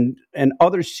Kerry and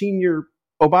other senior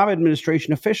Obama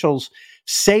administration officials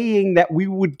saying that we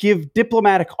would give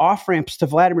diplomatic off-ramps to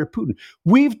Vladimir Putin.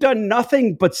 We've done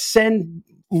nothing but send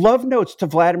love notes to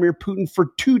Vladimir Putin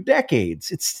for 2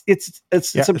 decades. It's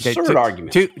absurd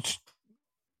argument.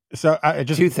 So I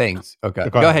just 2 things. Okay,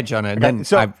 go ahead, Jonah. And then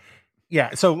so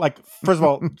first of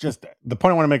all, just the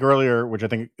point I want to make earlier, which I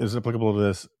think is applicable to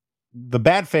this, the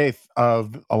bad faith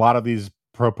of a lot of these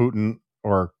pro-Putin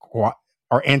or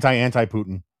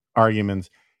anti-Putin arguments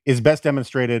is best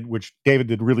demonstrated, which David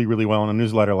did really, really well in a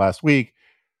newsletter last week,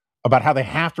 about how they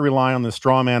have to rely on the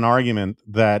straw man argument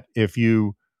that if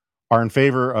you are in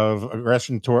favor of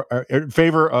aggression, in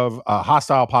favor of a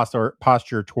hostile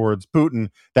posture towards Putin,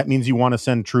 that means you want to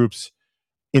send troops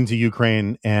into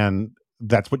Ukraine, and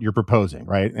that's what you're proposing,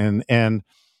 right? And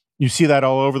you see that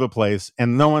all over the place,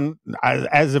 and no one,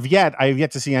 as of yet, I have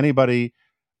yet to see anybody,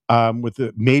 with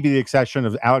maybe the exception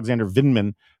of Alexander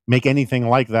Vindman, make anything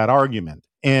like that argument.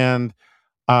 And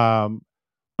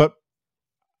but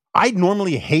I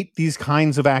normally hate these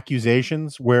kinds of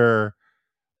accusations where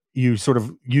you sort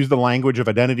of use the language of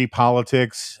identity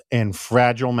politics and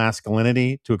fragile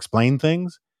masculinity to explain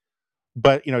things.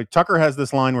 But, Tucker has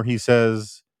this line where he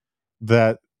says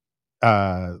that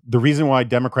the reason why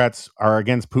Democrats are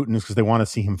against Putin is because they want to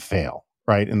see him fail,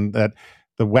 right? And that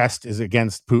the West is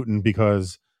against Putin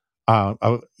because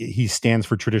he stands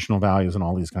for traditional values and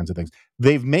all these kinds of things.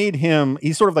 They've made him,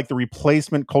 he's sort of like the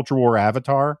replacement culture war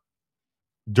avatar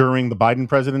during the Biden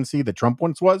presidency that Trump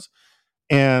once was.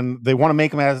 And they want to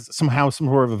make him as somehow some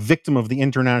sort of a victim of the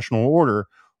international order,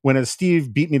 when, as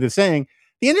Steve beat me to saying,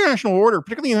 the international order,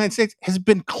 particularly the United States, has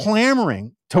been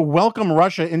clamoring to welcome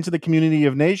Russia into the community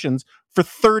of nations for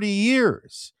 30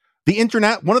 years.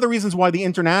 One of the reasons why the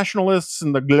internationalists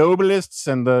and the globalists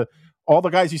and all the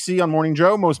guys you see on Morning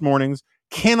Joe most mornings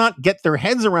cannot get their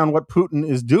heads around what Putin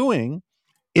is doing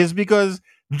is because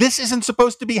this isn't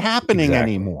supposed to be happening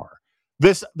anymore.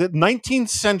 The 19th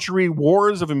century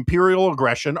wars of imperial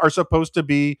aggression are supposed to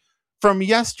be from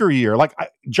yesteryear. Like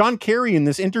John Kerry in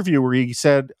this interview where he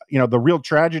said, the real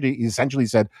tragedy, he essentially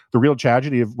said, the real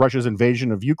tragedy of Russia's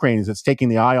invasion of Ukraine is it's taking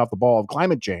the eye off the ball of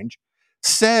climate change,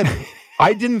 said,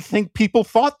 I didn't think people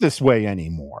thought this way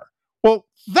anymore. Well,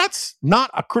 that's not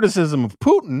a criticism of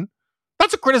Putin.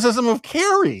 That's a criticism of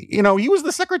Kerry. He was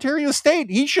the Secretary of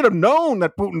State. He should have known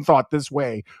that Putin thought this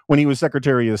way when he was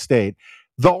Secretary of State.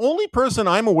 The only person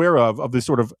I'm aware of this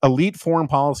sort of elite foreign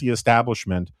policy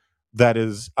establishment that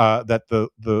is that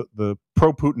the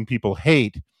pro-Putin people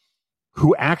hate,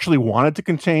 who actually wanted to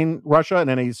contain Russia in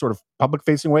any sort of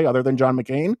public-facing way other than John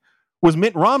McCain, was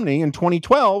Mitt Romney in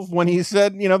 2012 when he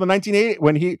said, the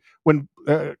 1980 when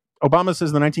Obama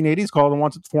says the 1980s called and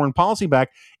wants its foreign policy back,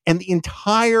 and the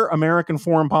entire American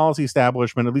foreign policy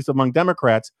establishment, at least among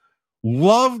Democrats,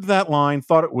 loved that line,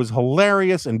 thought it was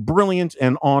hilarious and brilliant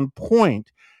and on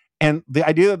point. And the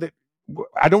idea that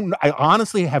I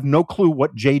honestly have no clue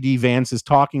what J.D. Vance is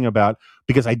talking about,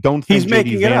 because I don't think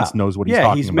J.D. Vance knows what he's talking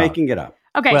about. Yeah, he's making it up.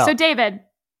 Okay, so David,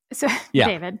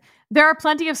 David, there are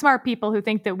plenty of smart people who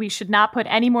think that we should not put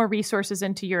any more resources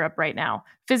into Europe right now,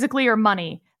 physically or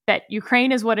money, that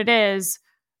Ukraine is what it is.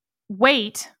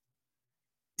 Wait,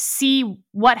 see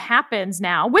what happens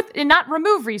now, and not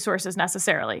remove resources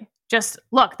necessarily. Just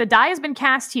look, the die has been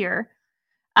cast here.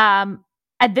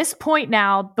 At this point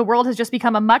now, the world has just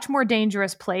become a much more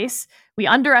dangerous place. We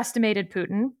underestimated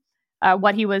Putin,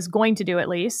 what he was going to do at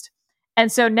least.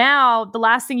 And so now the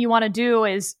last thing you want to do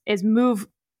is move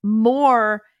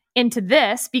more into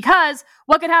this, because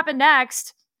what could happen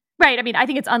next, right? I mean, I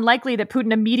think it's unlikely that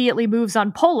Putin immediately moves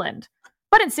on Poland,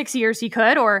 but in 6 years he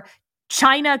could, or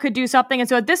China could do something. And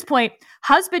so at this point,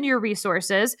 husband your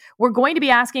resources. We're going to be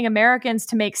asking Americans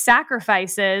to make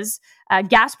sacrifices.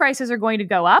 Gas prices are going to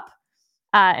go up.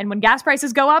 And when gas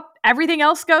prices go up, everything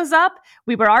else goes up.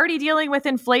 We were already dealing with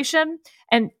inflation,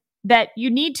 and that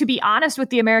you need to be honest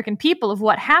with the American people of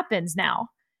what happens now.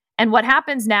 And what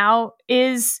happens now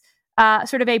is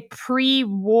sort of a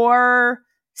pre-war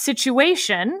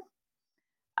situation.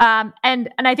 And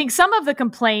I think some of the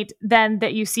complaint then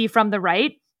that you see from the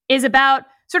right is about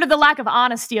sort of the lack of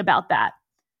honesty about that.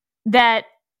 That,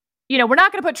 we're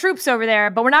not going to put troops over there,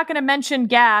 but we're not going to mention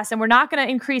gas, and we're not going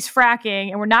to increase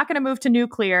fracking, and we're not going to move to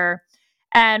nuclear,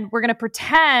 and we're going to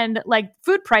pretend like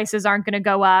food prices aren't going to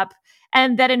go up,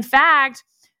 and that in fact,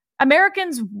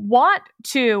 Americans want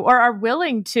to or are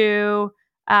willing to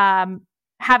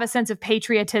have a sense of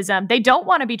patriotism. They don't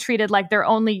want to be treated like their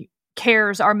only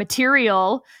cares are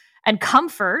material and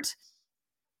comfort.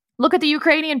 look at the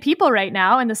Ukrainian people right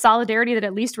now and the solidarity that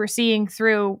at least we're seeing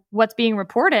through what's being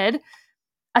reported.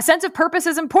 A sense of purpose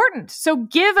is important. So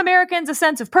give Americans a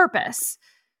sense of purpose.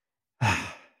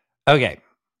 Okay.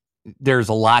 There's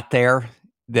a lot there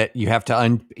that you have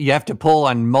to pull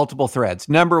on multiple threads.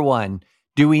 Number one,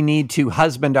 do we need to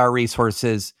husband our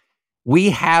resources? We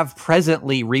have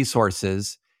presently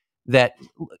resources that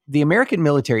the American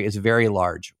military is very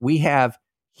large. We have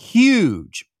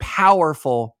huge,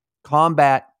 powerful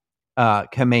combat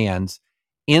commands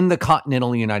in the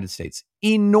continental United States.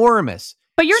 Enormous.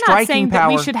 But you're not saying that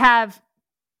we should have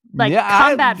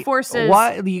combat forces.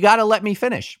 You got to let me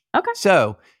finish. Okay.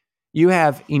 So you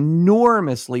have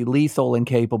enormously lethal and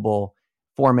capable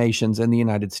formations in the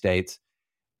United States.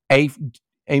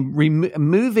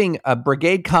 Moving a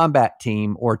brigade combat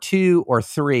team or 2 or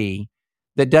 3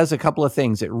 that does a couple of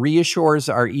things. It reassures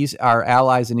our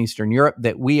allies in Eastern Europe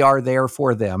that we are there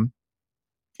for them.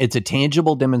 It's a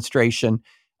tangible demonstration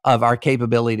of our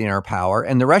capability and our power.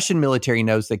 And the Russian military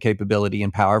knows the capability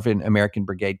and power of an American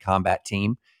brigade combat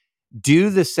team.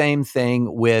 Do the same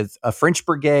thing with a French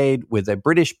brigade, with a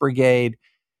British brigade.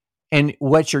 And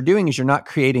what you're doing is you're not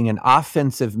creating an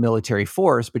offensive military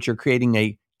force, but you're creating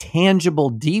a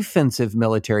tangible defensive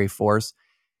military force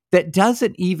that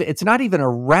it's not even a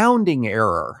rounding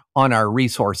error on our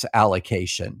resource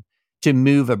allocation to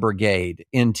move a brigade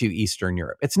into Eastern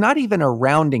Europe. It's not even a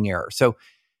rounding error. So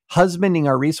husbanding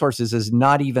our resources is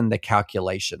not even the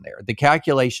calculation there. The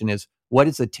calculation is what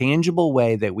is a tangible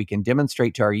way that we can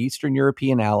demonstrate to our Eastern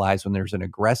European allies when there's an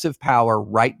aggressive power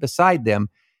right beside them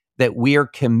that we are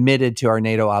committed to our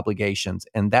NATO obligations.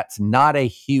 And that's not a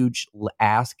huge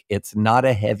ask. It's not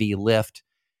a heavy lift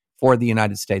for the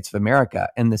United States of America.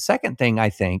 And the second thing I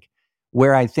think,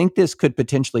 where I think this could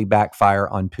potentially backfire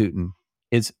on Putin,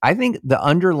 is I think the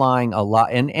underlying a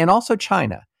lot, and also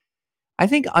China, I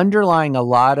think underlying a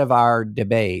lot of our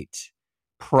debate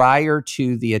prior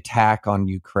to the attack on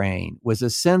Ukraine was a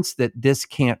sense that this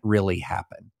can't really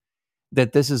happen,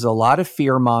 that this is a lot of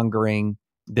fear mongering,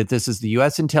 that this is the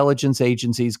U.S. intelligence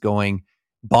agencies going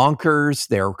bonkers.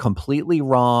 They're completely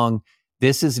wrong.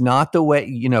 This is not the way,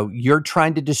 you're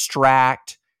trying to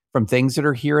distract from things that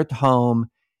are here at home.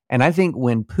 And I think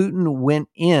when Putin went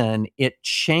in, it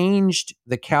changed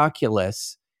the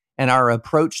calculus and our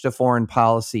approach to foreign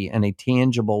policy in a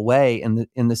tangible way,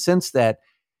 in the sense that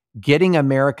getting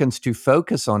Americans to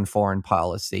focus on foreign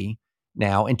policy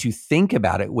now and to think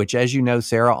about it, which, as you know,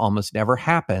 Sarah, almost never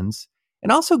happens,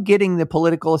 and also getting the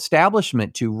political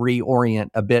establishment to reorient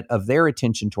a bit of their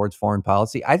attention towards foreign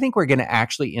policy, I think we're going to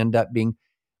actually end up being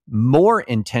more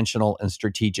intentional and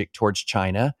strategic towards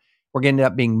China. We're going to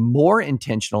end up being more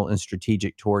intentional and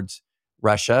strategic towards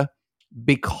Russia,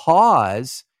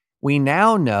 because we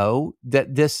now know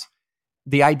that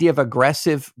the idea of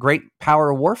aggressive great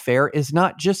power warfare is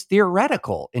not just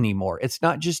theoretical anymore. It's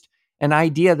not just an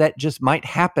idea that just might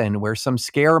happen where some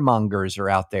scaremongers are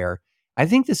out there. I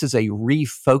think this is a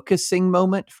refocusing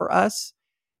moment for us,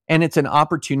 and it's an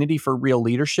opportunity for real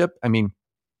leadership. I mean,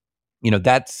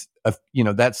 that's the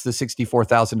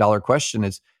 $64,000 question,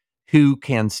 is who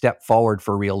can step forward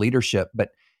for real leadership. But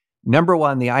number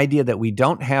one, the idea that we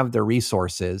don't have the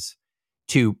resources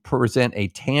to present a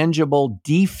tangible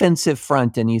defensive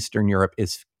front in Eastern Europe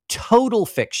is total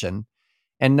fiction.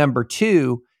 And number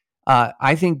two,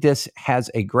 I think this has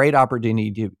a great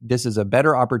opportunity. This is a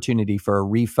better opportunity for a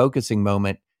refocusing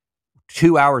moment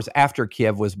 2 hours after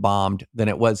Kiev was bombed than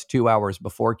it was 2 hours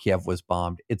before Kiev was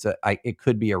bombed. It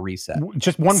could be a reset.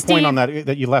 Just one Steve, point on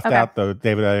that you left out, though,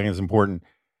 David, I think is important.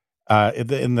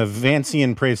 In the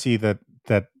Vancian précis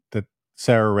that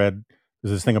Sarah read,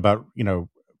 there's this thing about,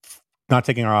 not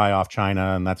taking our eye off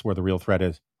China, and that's where the real threat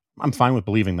is. I'm fine with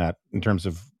believing that in terms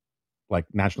of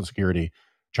national security.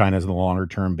 China is the longer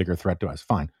term, bigger threat to us.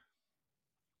 Fine.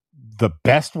 The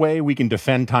best way we can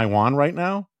defend Taiwan right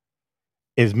now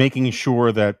is making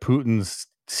sure that Putin's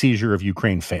seizure of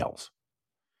Ukraine fails.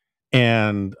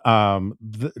 And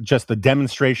just the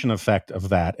demonstration effect of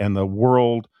that, and the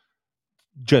world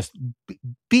just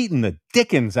beating the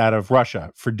dickens out of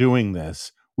Russia for doing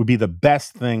this, would be the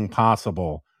best thing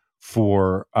possible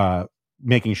for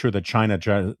making sure that China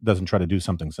doesn't try to do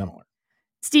something similar.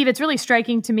 Steve, it's really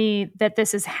striking to me that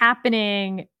this is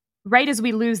happening right as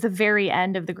we lose the very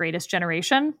end of the greatest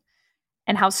generation,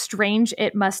 and how strange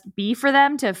it must be for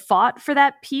them to have fought for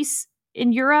that peace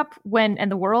in Europe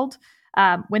and the world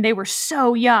when they were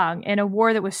so young in a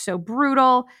war that was so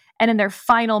brutal, and in their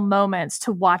final moments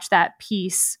to watch that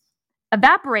peace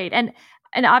evaporate. And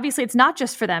obviously it's not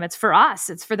just for them, it's for us.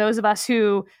 It's for those of us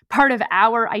who part of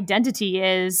our identity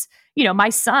is, my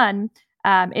son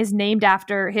is named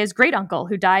after his great uncle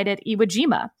who died at Iwo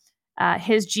Jima.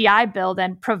 his GI Bill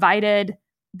then provided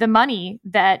the money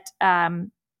that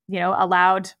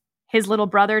allowed his little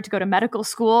brother to go to medical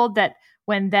school, that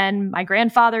when then my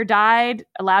grandfather died,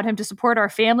 allowed him to support our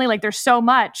family. Like, there's so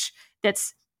much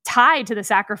that's tied to the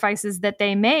sacrifices that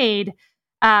they made.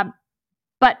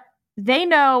 But they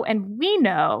know, and we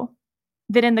know,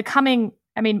 that in the coming,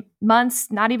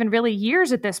 months, not even really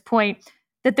years at this point,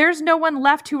 that there's no one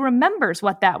left who remembers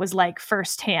what that was like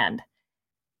firsthand.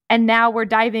 And now we're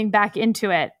diving back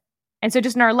into it. And so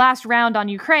just in our last round on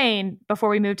Ukraine, before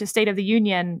we move to State of the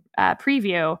Union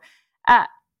preview,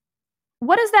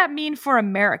 what does that mean for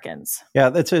Americans?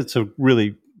 Yeah, it's a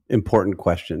really important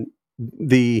question.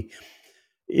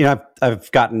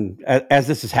 I've gotten, as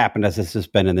this has happened, as this has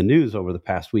been in the news over the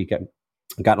past week, I've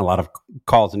gotten a lot of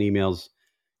calls and emails,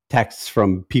 texts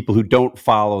from people who don't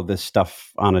follow this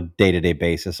stuff on a day-to-day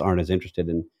basis, aren't as interested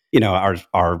in,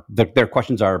 their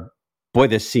questions are, boy,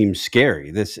 this seems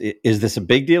scary. Is this a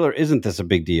big deal or isn't this a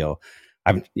big deal?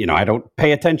 I don't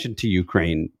pay attention to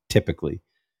Ukraine typically.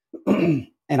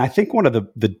 And I think one of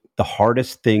the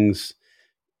hardest things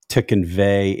to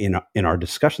convey in our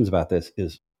discussions about this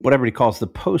is what everybody calls the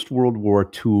post-World War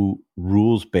II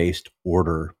rules-based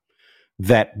order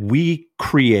that we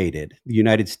created, the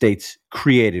United States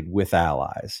created with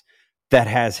allies, that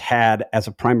has had as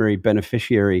a primary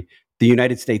beneficiary the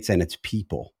United States and its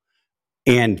people,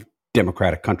 and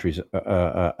democratic countries,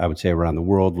 I would say, around the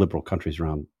world, liberal countries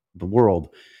around the world.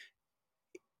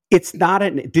 It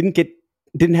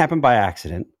didn't happen by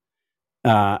accident,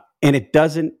 and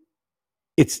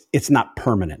it's not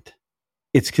permanent.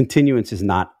 Its continuance is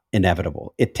not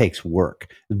inevitable. It takes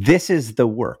work. This is the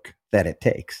work that it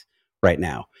takes right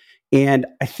now. And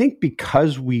I think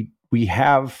because we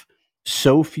have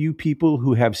so few people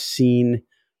who have seen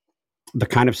the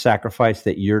kind of sacrifice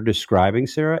that you're describing,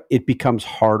 Sarah, it becomes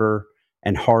harder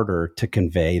and harder to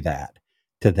convey that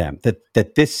to them,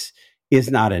 that this is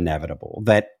not inevitable,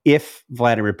 that if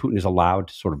Vladimir Putin is allowed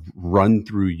to sort of run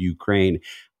through Ukraine,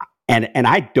 and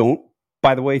I don't,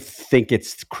 by the way, think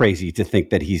it's crazy to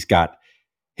think that he's got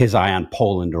his eye on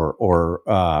Poland or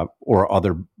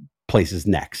other places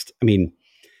next. I mean,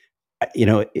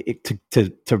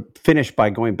 to finish by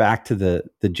going back to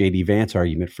the J.D. Vance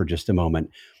argument for just a moment,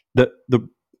 the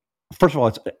first of all,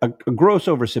 it's a gross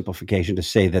oversimplification to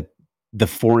say that the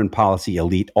foreign policy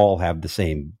elite all have the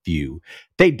same view.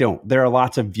 They don't. There are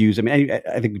lots of views. I mean,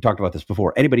 I think we talked about this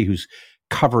before. Anybody who's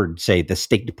covered, say, the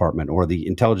State Department or the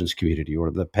intelligence community or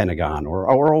the Pentagon or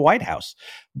a White House,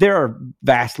 there are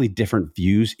vastly different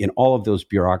views in all of those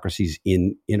bureaucracies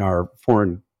in our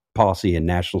foreign policy and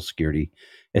national security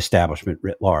establishment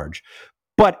writ large.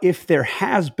 But if there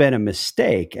has been a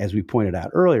mistake, as we pointed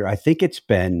out earlier, I think it's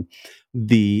been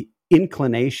the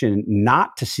inclination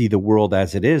not to see the world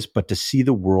as it is, but to see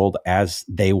the world as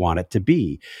they want it to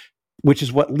be, which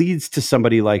is what leads to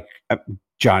somebody like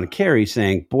John Kerry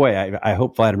saying, boy, I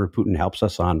hope Vladimir Putin helps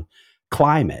us on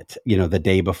climate, the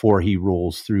day before he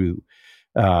rolls through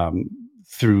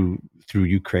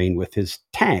Ukraine with his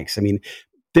tanks. I mean,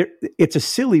 it's a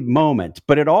silly moment,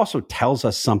 but it also tells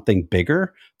us something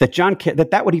bigger,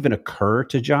 that would even occur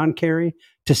to John Kerry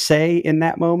to say in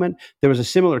that moment. There was a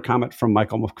similar comment from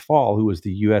Michael McFaul, who was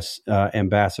the U.S.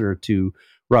 ambassador to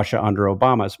Russia under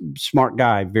Obama. Smart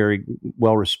guy, very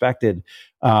well respected.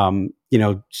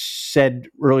 Said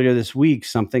earlier this week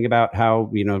something about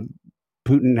how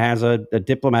Putin has a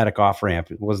diplomatic off ramp.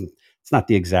 It's not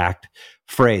the exact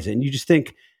phrase, and you just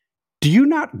think, do you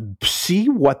not see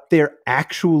what they're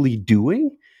actually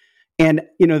doing? And,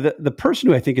 the person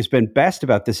who I think has been best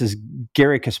about this is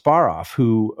Garry Kasparov,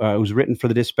 who's written for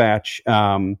the Dispatch,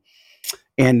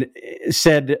 and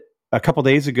said a couple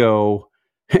days ago,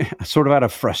 sort of out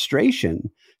of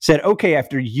frustration, said, okay,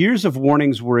 after years of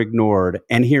warnings were ignored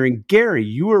and hearing, Gary,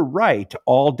 you were right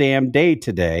all damn day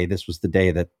today. This was the day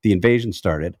that the invasion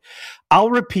started. I'll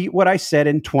repeat what I said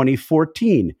in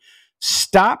 2014.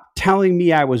 Stop telling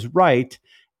me I was right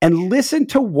and listen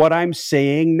to what I'm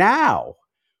saying now,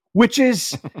 which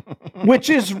is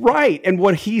right. And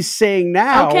what he's saying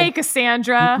now. Okay,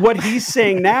 Cassandra. What he's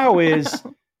saying now is,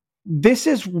 this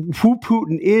is who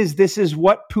Putin is. This is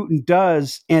what Putin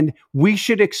does. And we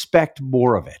should expect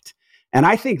more of it. And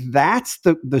I think that's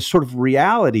the sort of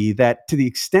reality, that to the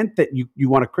extent that you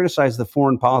want to criticize the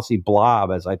foreign policy blob,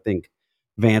 as I think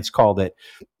Vance called it,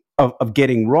 of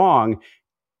getting wrong,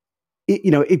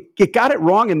 it got it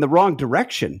wrong in the wrong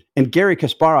direction. And Garry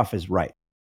Kasparov is right.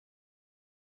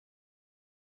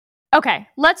 Okay,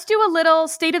 let's do a little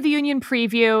State of the Union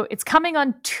preview. It's coming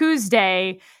on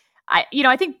Tuesday.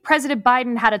 I think President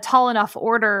Biden had a tall enough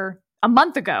order a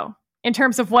month ago in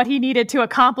terms of what he needed to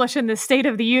accomplish in the State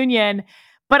of the Union.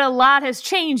 but a lot has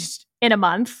changed in a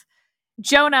month.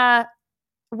 Jonah,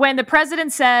 when the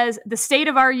president says the state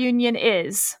of our union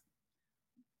is,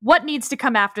 what needs to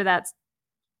come after that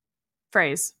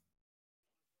phrase?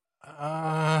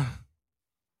 That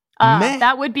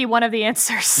would be one of the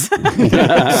answers. The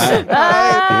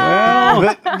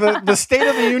state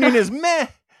of the union is meh.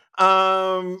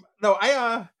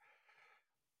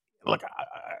 Look,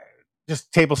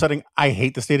 just table setting. I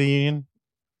hate the State of the Union.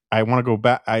 I want to go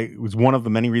back. It was one of the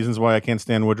many reasons why I can't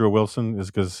stand Woodrow Wilson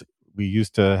is because we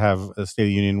used to have a State of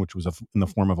the Union, which was in the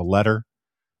form of a letter,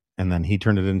 and then he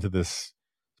turned it into this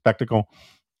spectacle.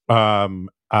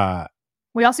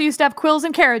 We also used to have quills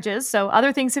and carriages, so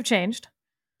other things have changed.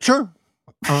 Sure.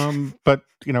 But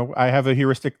I have a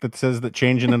heuristic that says that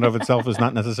change in and of itself is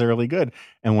not necessarily good.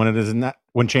 And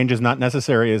when change is not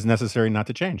necessary, it is necessary not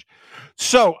to change.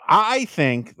 So I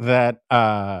think that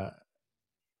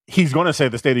he's going to say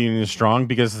the State of the Union is strong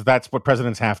because that's what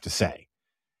presidents have to say.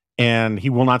 And he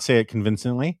will not say it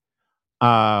convincingly.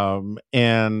 And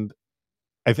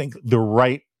I think the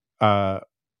right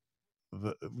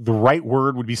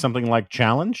word would be something like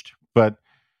challenged, but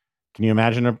can you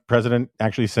imagine a president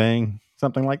actually saying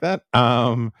something like that?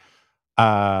 I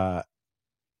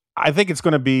think it's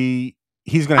going to be,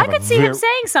 he's going to I could see him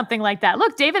saying something like that.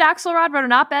 Look, David Axelrod wrote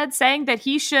an op-ed saying that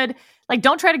he should,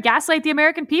 don't try to gaslight the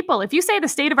American people. If you say the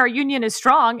state of our union is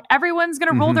strong, everyone's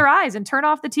going to roll their eyes and turn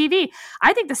off the TV.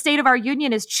 I think the state of our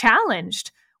union is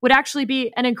challenged would actually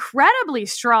be an incredibly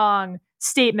strong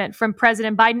statement from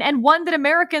President Biden, and one that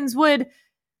Americans would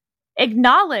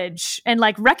acknowledge and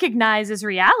recognize as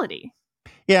reality.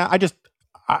 Yeah,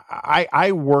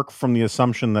 I work from the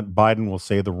assumption that Biden will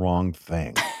say the wrong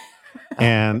thing.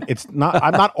 And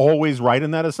I'm not always right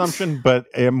in that assumption, but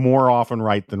I'm more often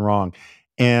right than wrong.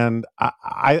 And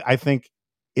I think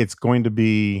it's going to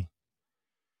be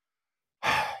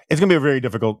a very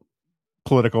difficult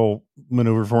political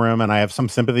maneuver for him. And I have some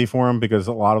sympathy for him because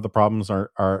a lot of the problems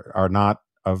are not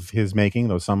of his making,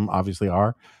 though some obviously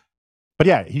are. But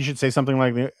yeah, he should say something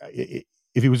like,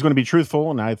 if he was going to be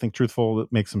truthful, and I think truthful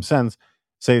makes some sense,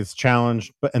 say it's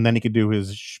challenged, and then he could do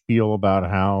his spiel about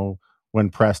how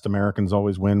when pressed, Americans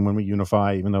always win when we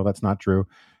unify, even though that's not true.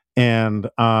 And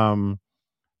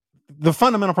the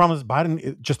fundamental problem is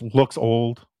Biden just looks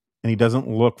old, and he doesn't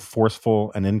look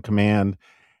forceful and in command.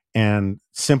 And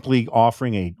simply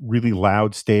offering a really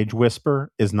loud stage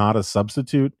whisper is not a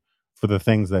substitute for the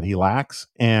things that he lacks.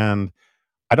 And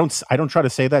I don't try to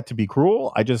say that to be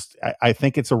cruel. I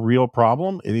think it's a real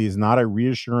problem. It is not a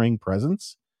reassuring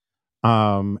presence.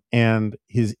 And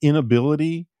his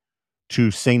inability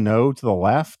to say no to the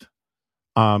left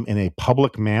in a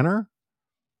public manner,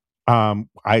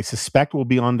 I suspect will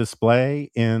be on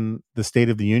display in the State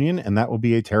of the Union. And that will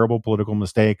be a terrible political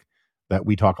mistake that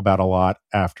we talk about a lot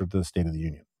after the State of the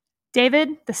Union. David,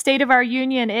 the state of our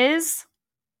union is?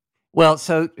 Well,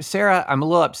 so Sarah, I'm a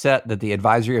little upset that the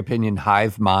advisory opinion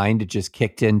hive mind just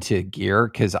kicked into gear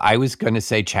because I was going to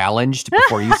say challenged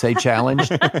before you say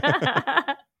challenged.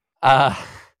 I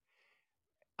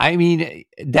mean,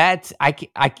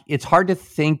 it's hard to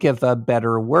think of a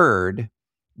better word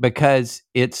because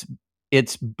it's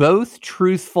both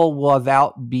truthful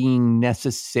without being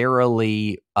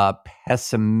necessarily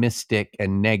pessimistic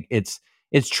and it's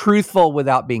truthful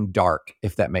without being dark,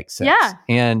 if that makes sense. Yeah.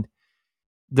 And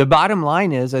the bottom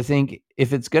line is, I think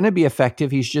if it's going to be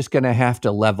effective, he's just going to have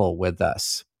to level with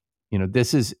us.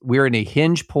 We're in a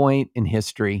hinge point in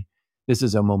history. This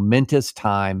is a momentous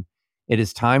time. It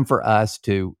is time for us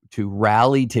to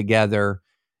rally together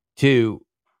in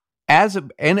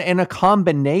a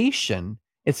combination.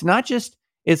 It's not just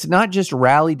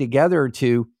rally together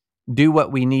to do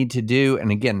what we need to do.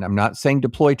 And again, I'm not saying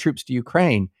deploy troops to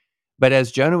Ukraine, but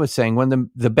as Jonah was saying, one of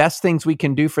the best things we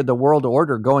can do for the world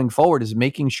order going forward is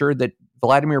making sure that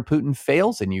Vladimir Putin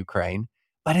fails in Ukraine.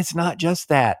 But it's not just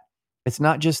that.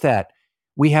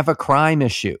 We have a crime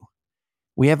issue.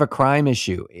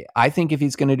 I think if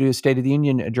he's going to do a State of the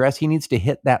Union address, he needs to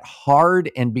hit that hard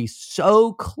and be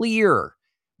so clear,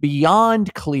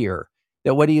 beyond clear,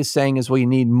 that what he is saying is we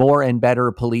need more and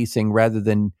better policing rather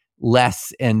than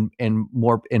less and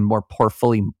more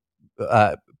poorly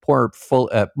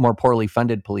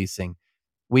funded policing.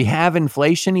 We have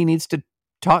inflation. He needs to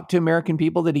talk to American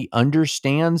people that he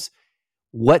understands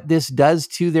what this does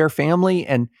to their family.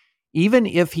 And even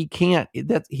if he can't,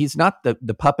 that he's not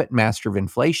the puppet master of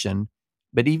inflation,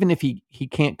 but even if he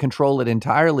can't control it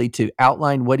entirely, to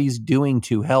outline what he's doing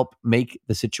to help make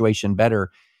the situation better.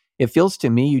 It feels to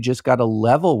me you just got to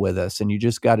level with us, and you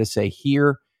just got to say,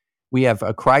 here, we have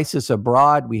a crisis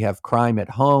abroad, we have crime at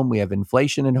home, we have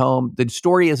inflation at home. The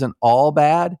story isn't all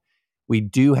bad. We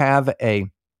do have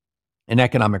a an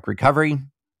economic recovery.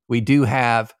 We do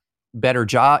have better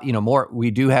job, more. We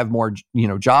do have more,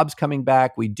 jobs coming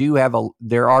back. We do have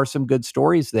there are some good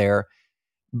stories there,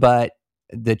 but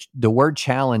the word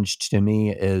challenge to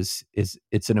me is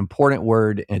it's an important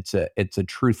word. It's a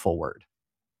truthful word.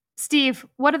 Steve,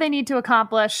 what do they need to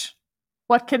accomplish?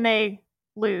 What can they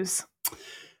lose?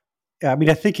 I mean,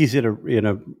 I think he's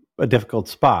in a difficult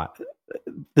spot.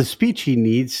 The speech he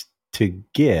needs to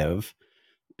give,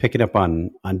 picking up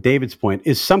on David's point,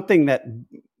 is something that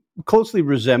closely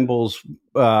resembles,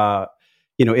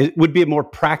 it would be a more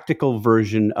practical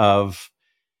version of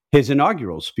his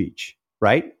inaugural speech,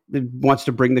 right? It wants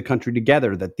to bring the country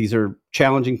together, that these are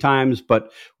challenging times,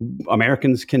 but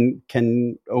Americans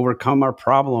can overcome our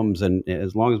problems, and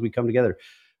as long as we come together.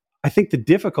 I think the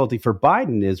difficulty for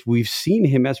Biden is we've seen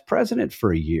him as president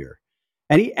for a year,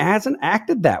 and he hasn't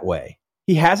acted that way.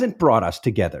 He hasn't brought us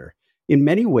together. In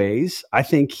many ways, I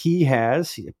think he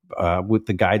has, with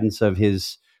the guidance of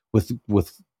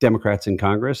with Democrats in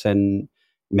Congress and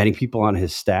many people on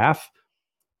his staff,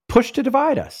 pushed to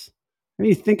divide us. I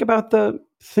mean, think about the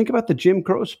Jim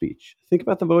Crow speech. Think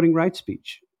about the voting rights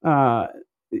speech.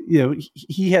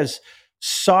 He has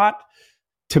sought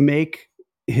to make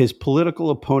his political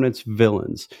opponents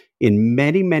villains. In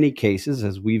many, many cases,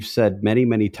 as we've said many,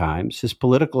 many times, his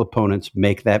political opponents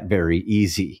make that very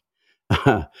easy.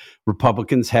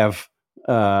 Republicans have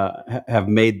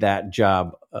made that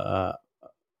job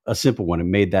a simple one,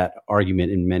 and made that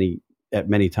argument at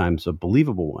many times a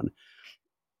believable one.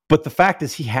 But the fact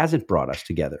is, he hasn't brought us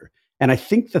together. And I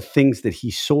think the things that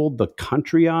he sold the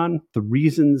country on, the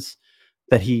reasons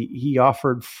that he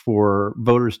offered for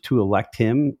voters to elect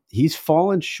him, he's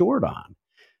fallen short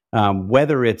on.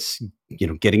 Whether it's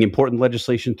getting important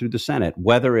legislation through the Senate,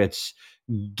 whether it's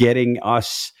getting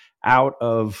us out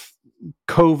of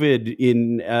COVID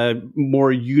in a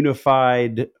more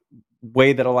unified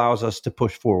way that allows us to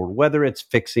push forward, whether it's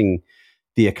fixing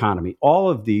the economy, all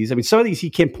of these. I mean, some of these he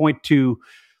can point to.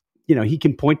 He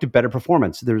can point to better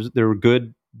performance. There were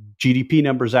good GDP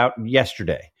numbers out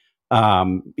yesterday.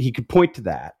 He could point to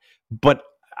that, but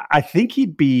I think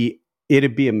it'd be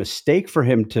a mistake for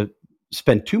him to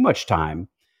spend too much time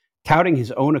touting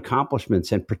his own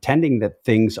accomplishments and pretending that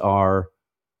things are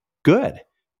good,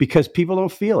 because people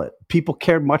don't feel it. People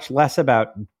care much less about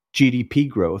GDP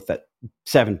growth at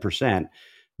 7%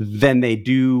 than they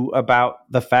do about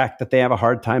the fact that they have a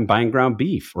hard time buying ground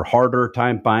beef, or harder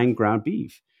time buying ground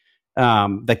beef.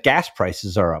 That gas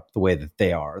prices are up the way that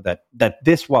they are, that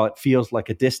this, while it feels like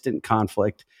a distant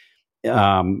conflict,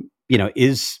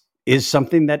 is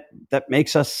something that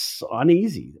makes us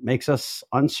uneasy, makes us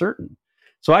uncertain.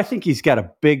 So I think he's got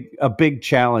a big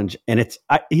challenge, and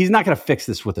he's not going to fix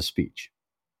this with a speech.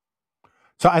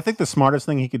 So I think the smartest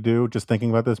thing he could do, just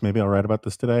thinking about this, maybe I'll write about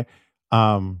this today,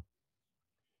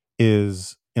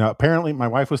 is, apparently my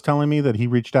wife was telling me that he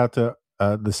reached out to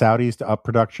the Saudis to up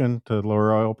production to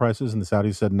lower oil prices, and the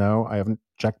Saudis said no. I haven't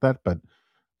checked that, but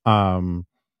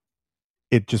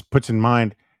it just puts in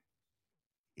mind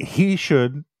he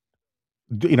should.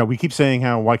 We keep saying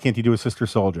why can't he do a Sister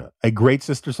Soldier? A great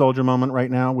Sister Soldier moment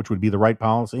right now, which would be the right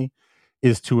policy,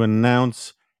 is to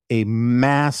announce a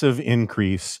massive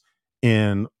increase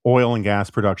in oil and gas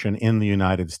production in the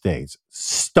United States.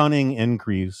 Stunning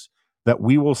increase that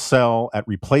we will sell at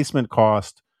replacement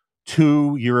cost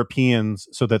to Europeans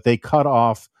so that they cut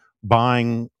off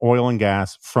buying oil and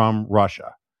gas from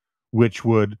Russia, which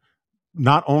would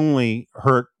not only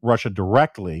hurt Russia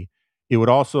directly, it would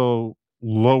also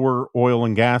lower oil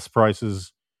and gas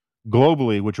prices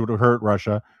globally, which would hurt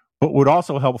Russia, but would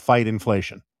also help fight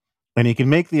inflation. And he can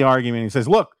make the argument, he says,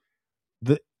 look,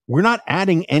 we're not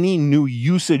adding any new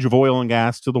usage of oil and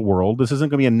gas to the world. This isn't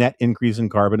going to be a net increase in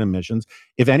carbon emissions.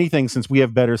 If anything, since we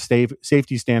have better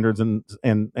safety standards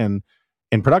and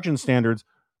production standards,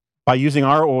 by using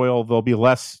our oil, there'll be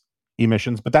less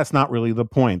emissions. But that's not really the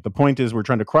point. The point is we're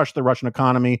trying to crush the Russian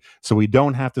economy so we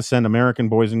don't have to send American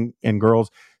boys and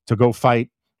girls to go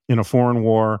fight in a foreign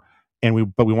war.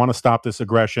 But we want to stop this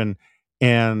aggression.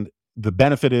 And the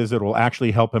benefit is it will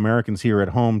actually help Americans here at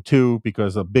home too,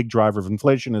 because a big driver of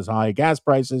inflation is high gas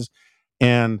prices.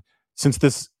 And since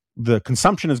the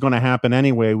consumption is going to happen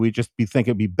anyway, we think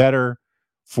it'd be better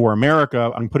for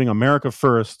America. I'm putting America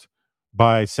first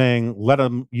by saying, let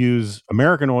them use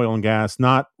American oil and gas,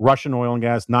 not Russian oil and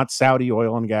gas, not Saudi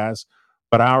oil and gas,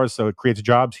 but ours. So it creates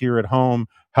jobs here at home,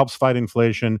 helps fight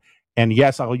inflation. And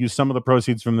yes, I'll use some of the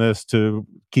proceeds from this to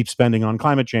keep spending on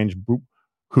climate change,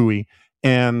 hooey.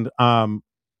 And the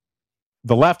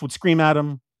left would scream at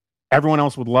him. Everyone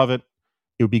else would love it.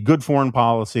 It would be good foreign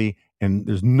policy. And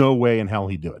there's no way in hell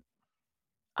he'd do it.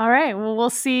 All right. Well, we'll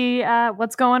see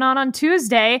what's going on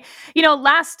Tuesday.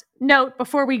 Last note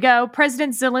before we go,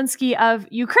 President Zelensky of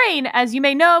Ukraine, as you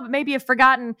may know, but maybe have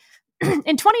forgotten,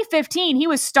 in 2015, he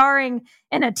was starring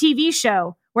in a TV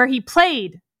show where he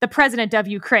played the president of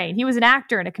Ukraine. He was an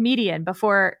actor and a comedian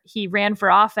before he ran for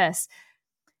office.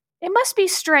 It must be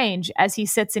strange as he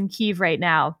sits in Kyiv right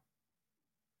now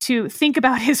to think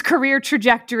about his career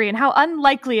trajectory and how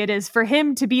unlikely it is for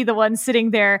him to be the one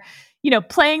sitting there,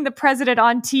 playing the president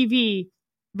on TV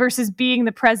versus being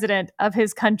the president of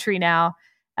his country now.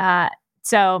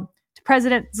 So to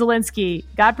President Zelensky,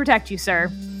 God protect you,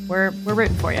 sir. We're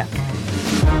rooting for you.